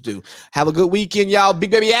owners do. Have a good weekend, y'all.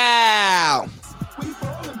 Big baby out.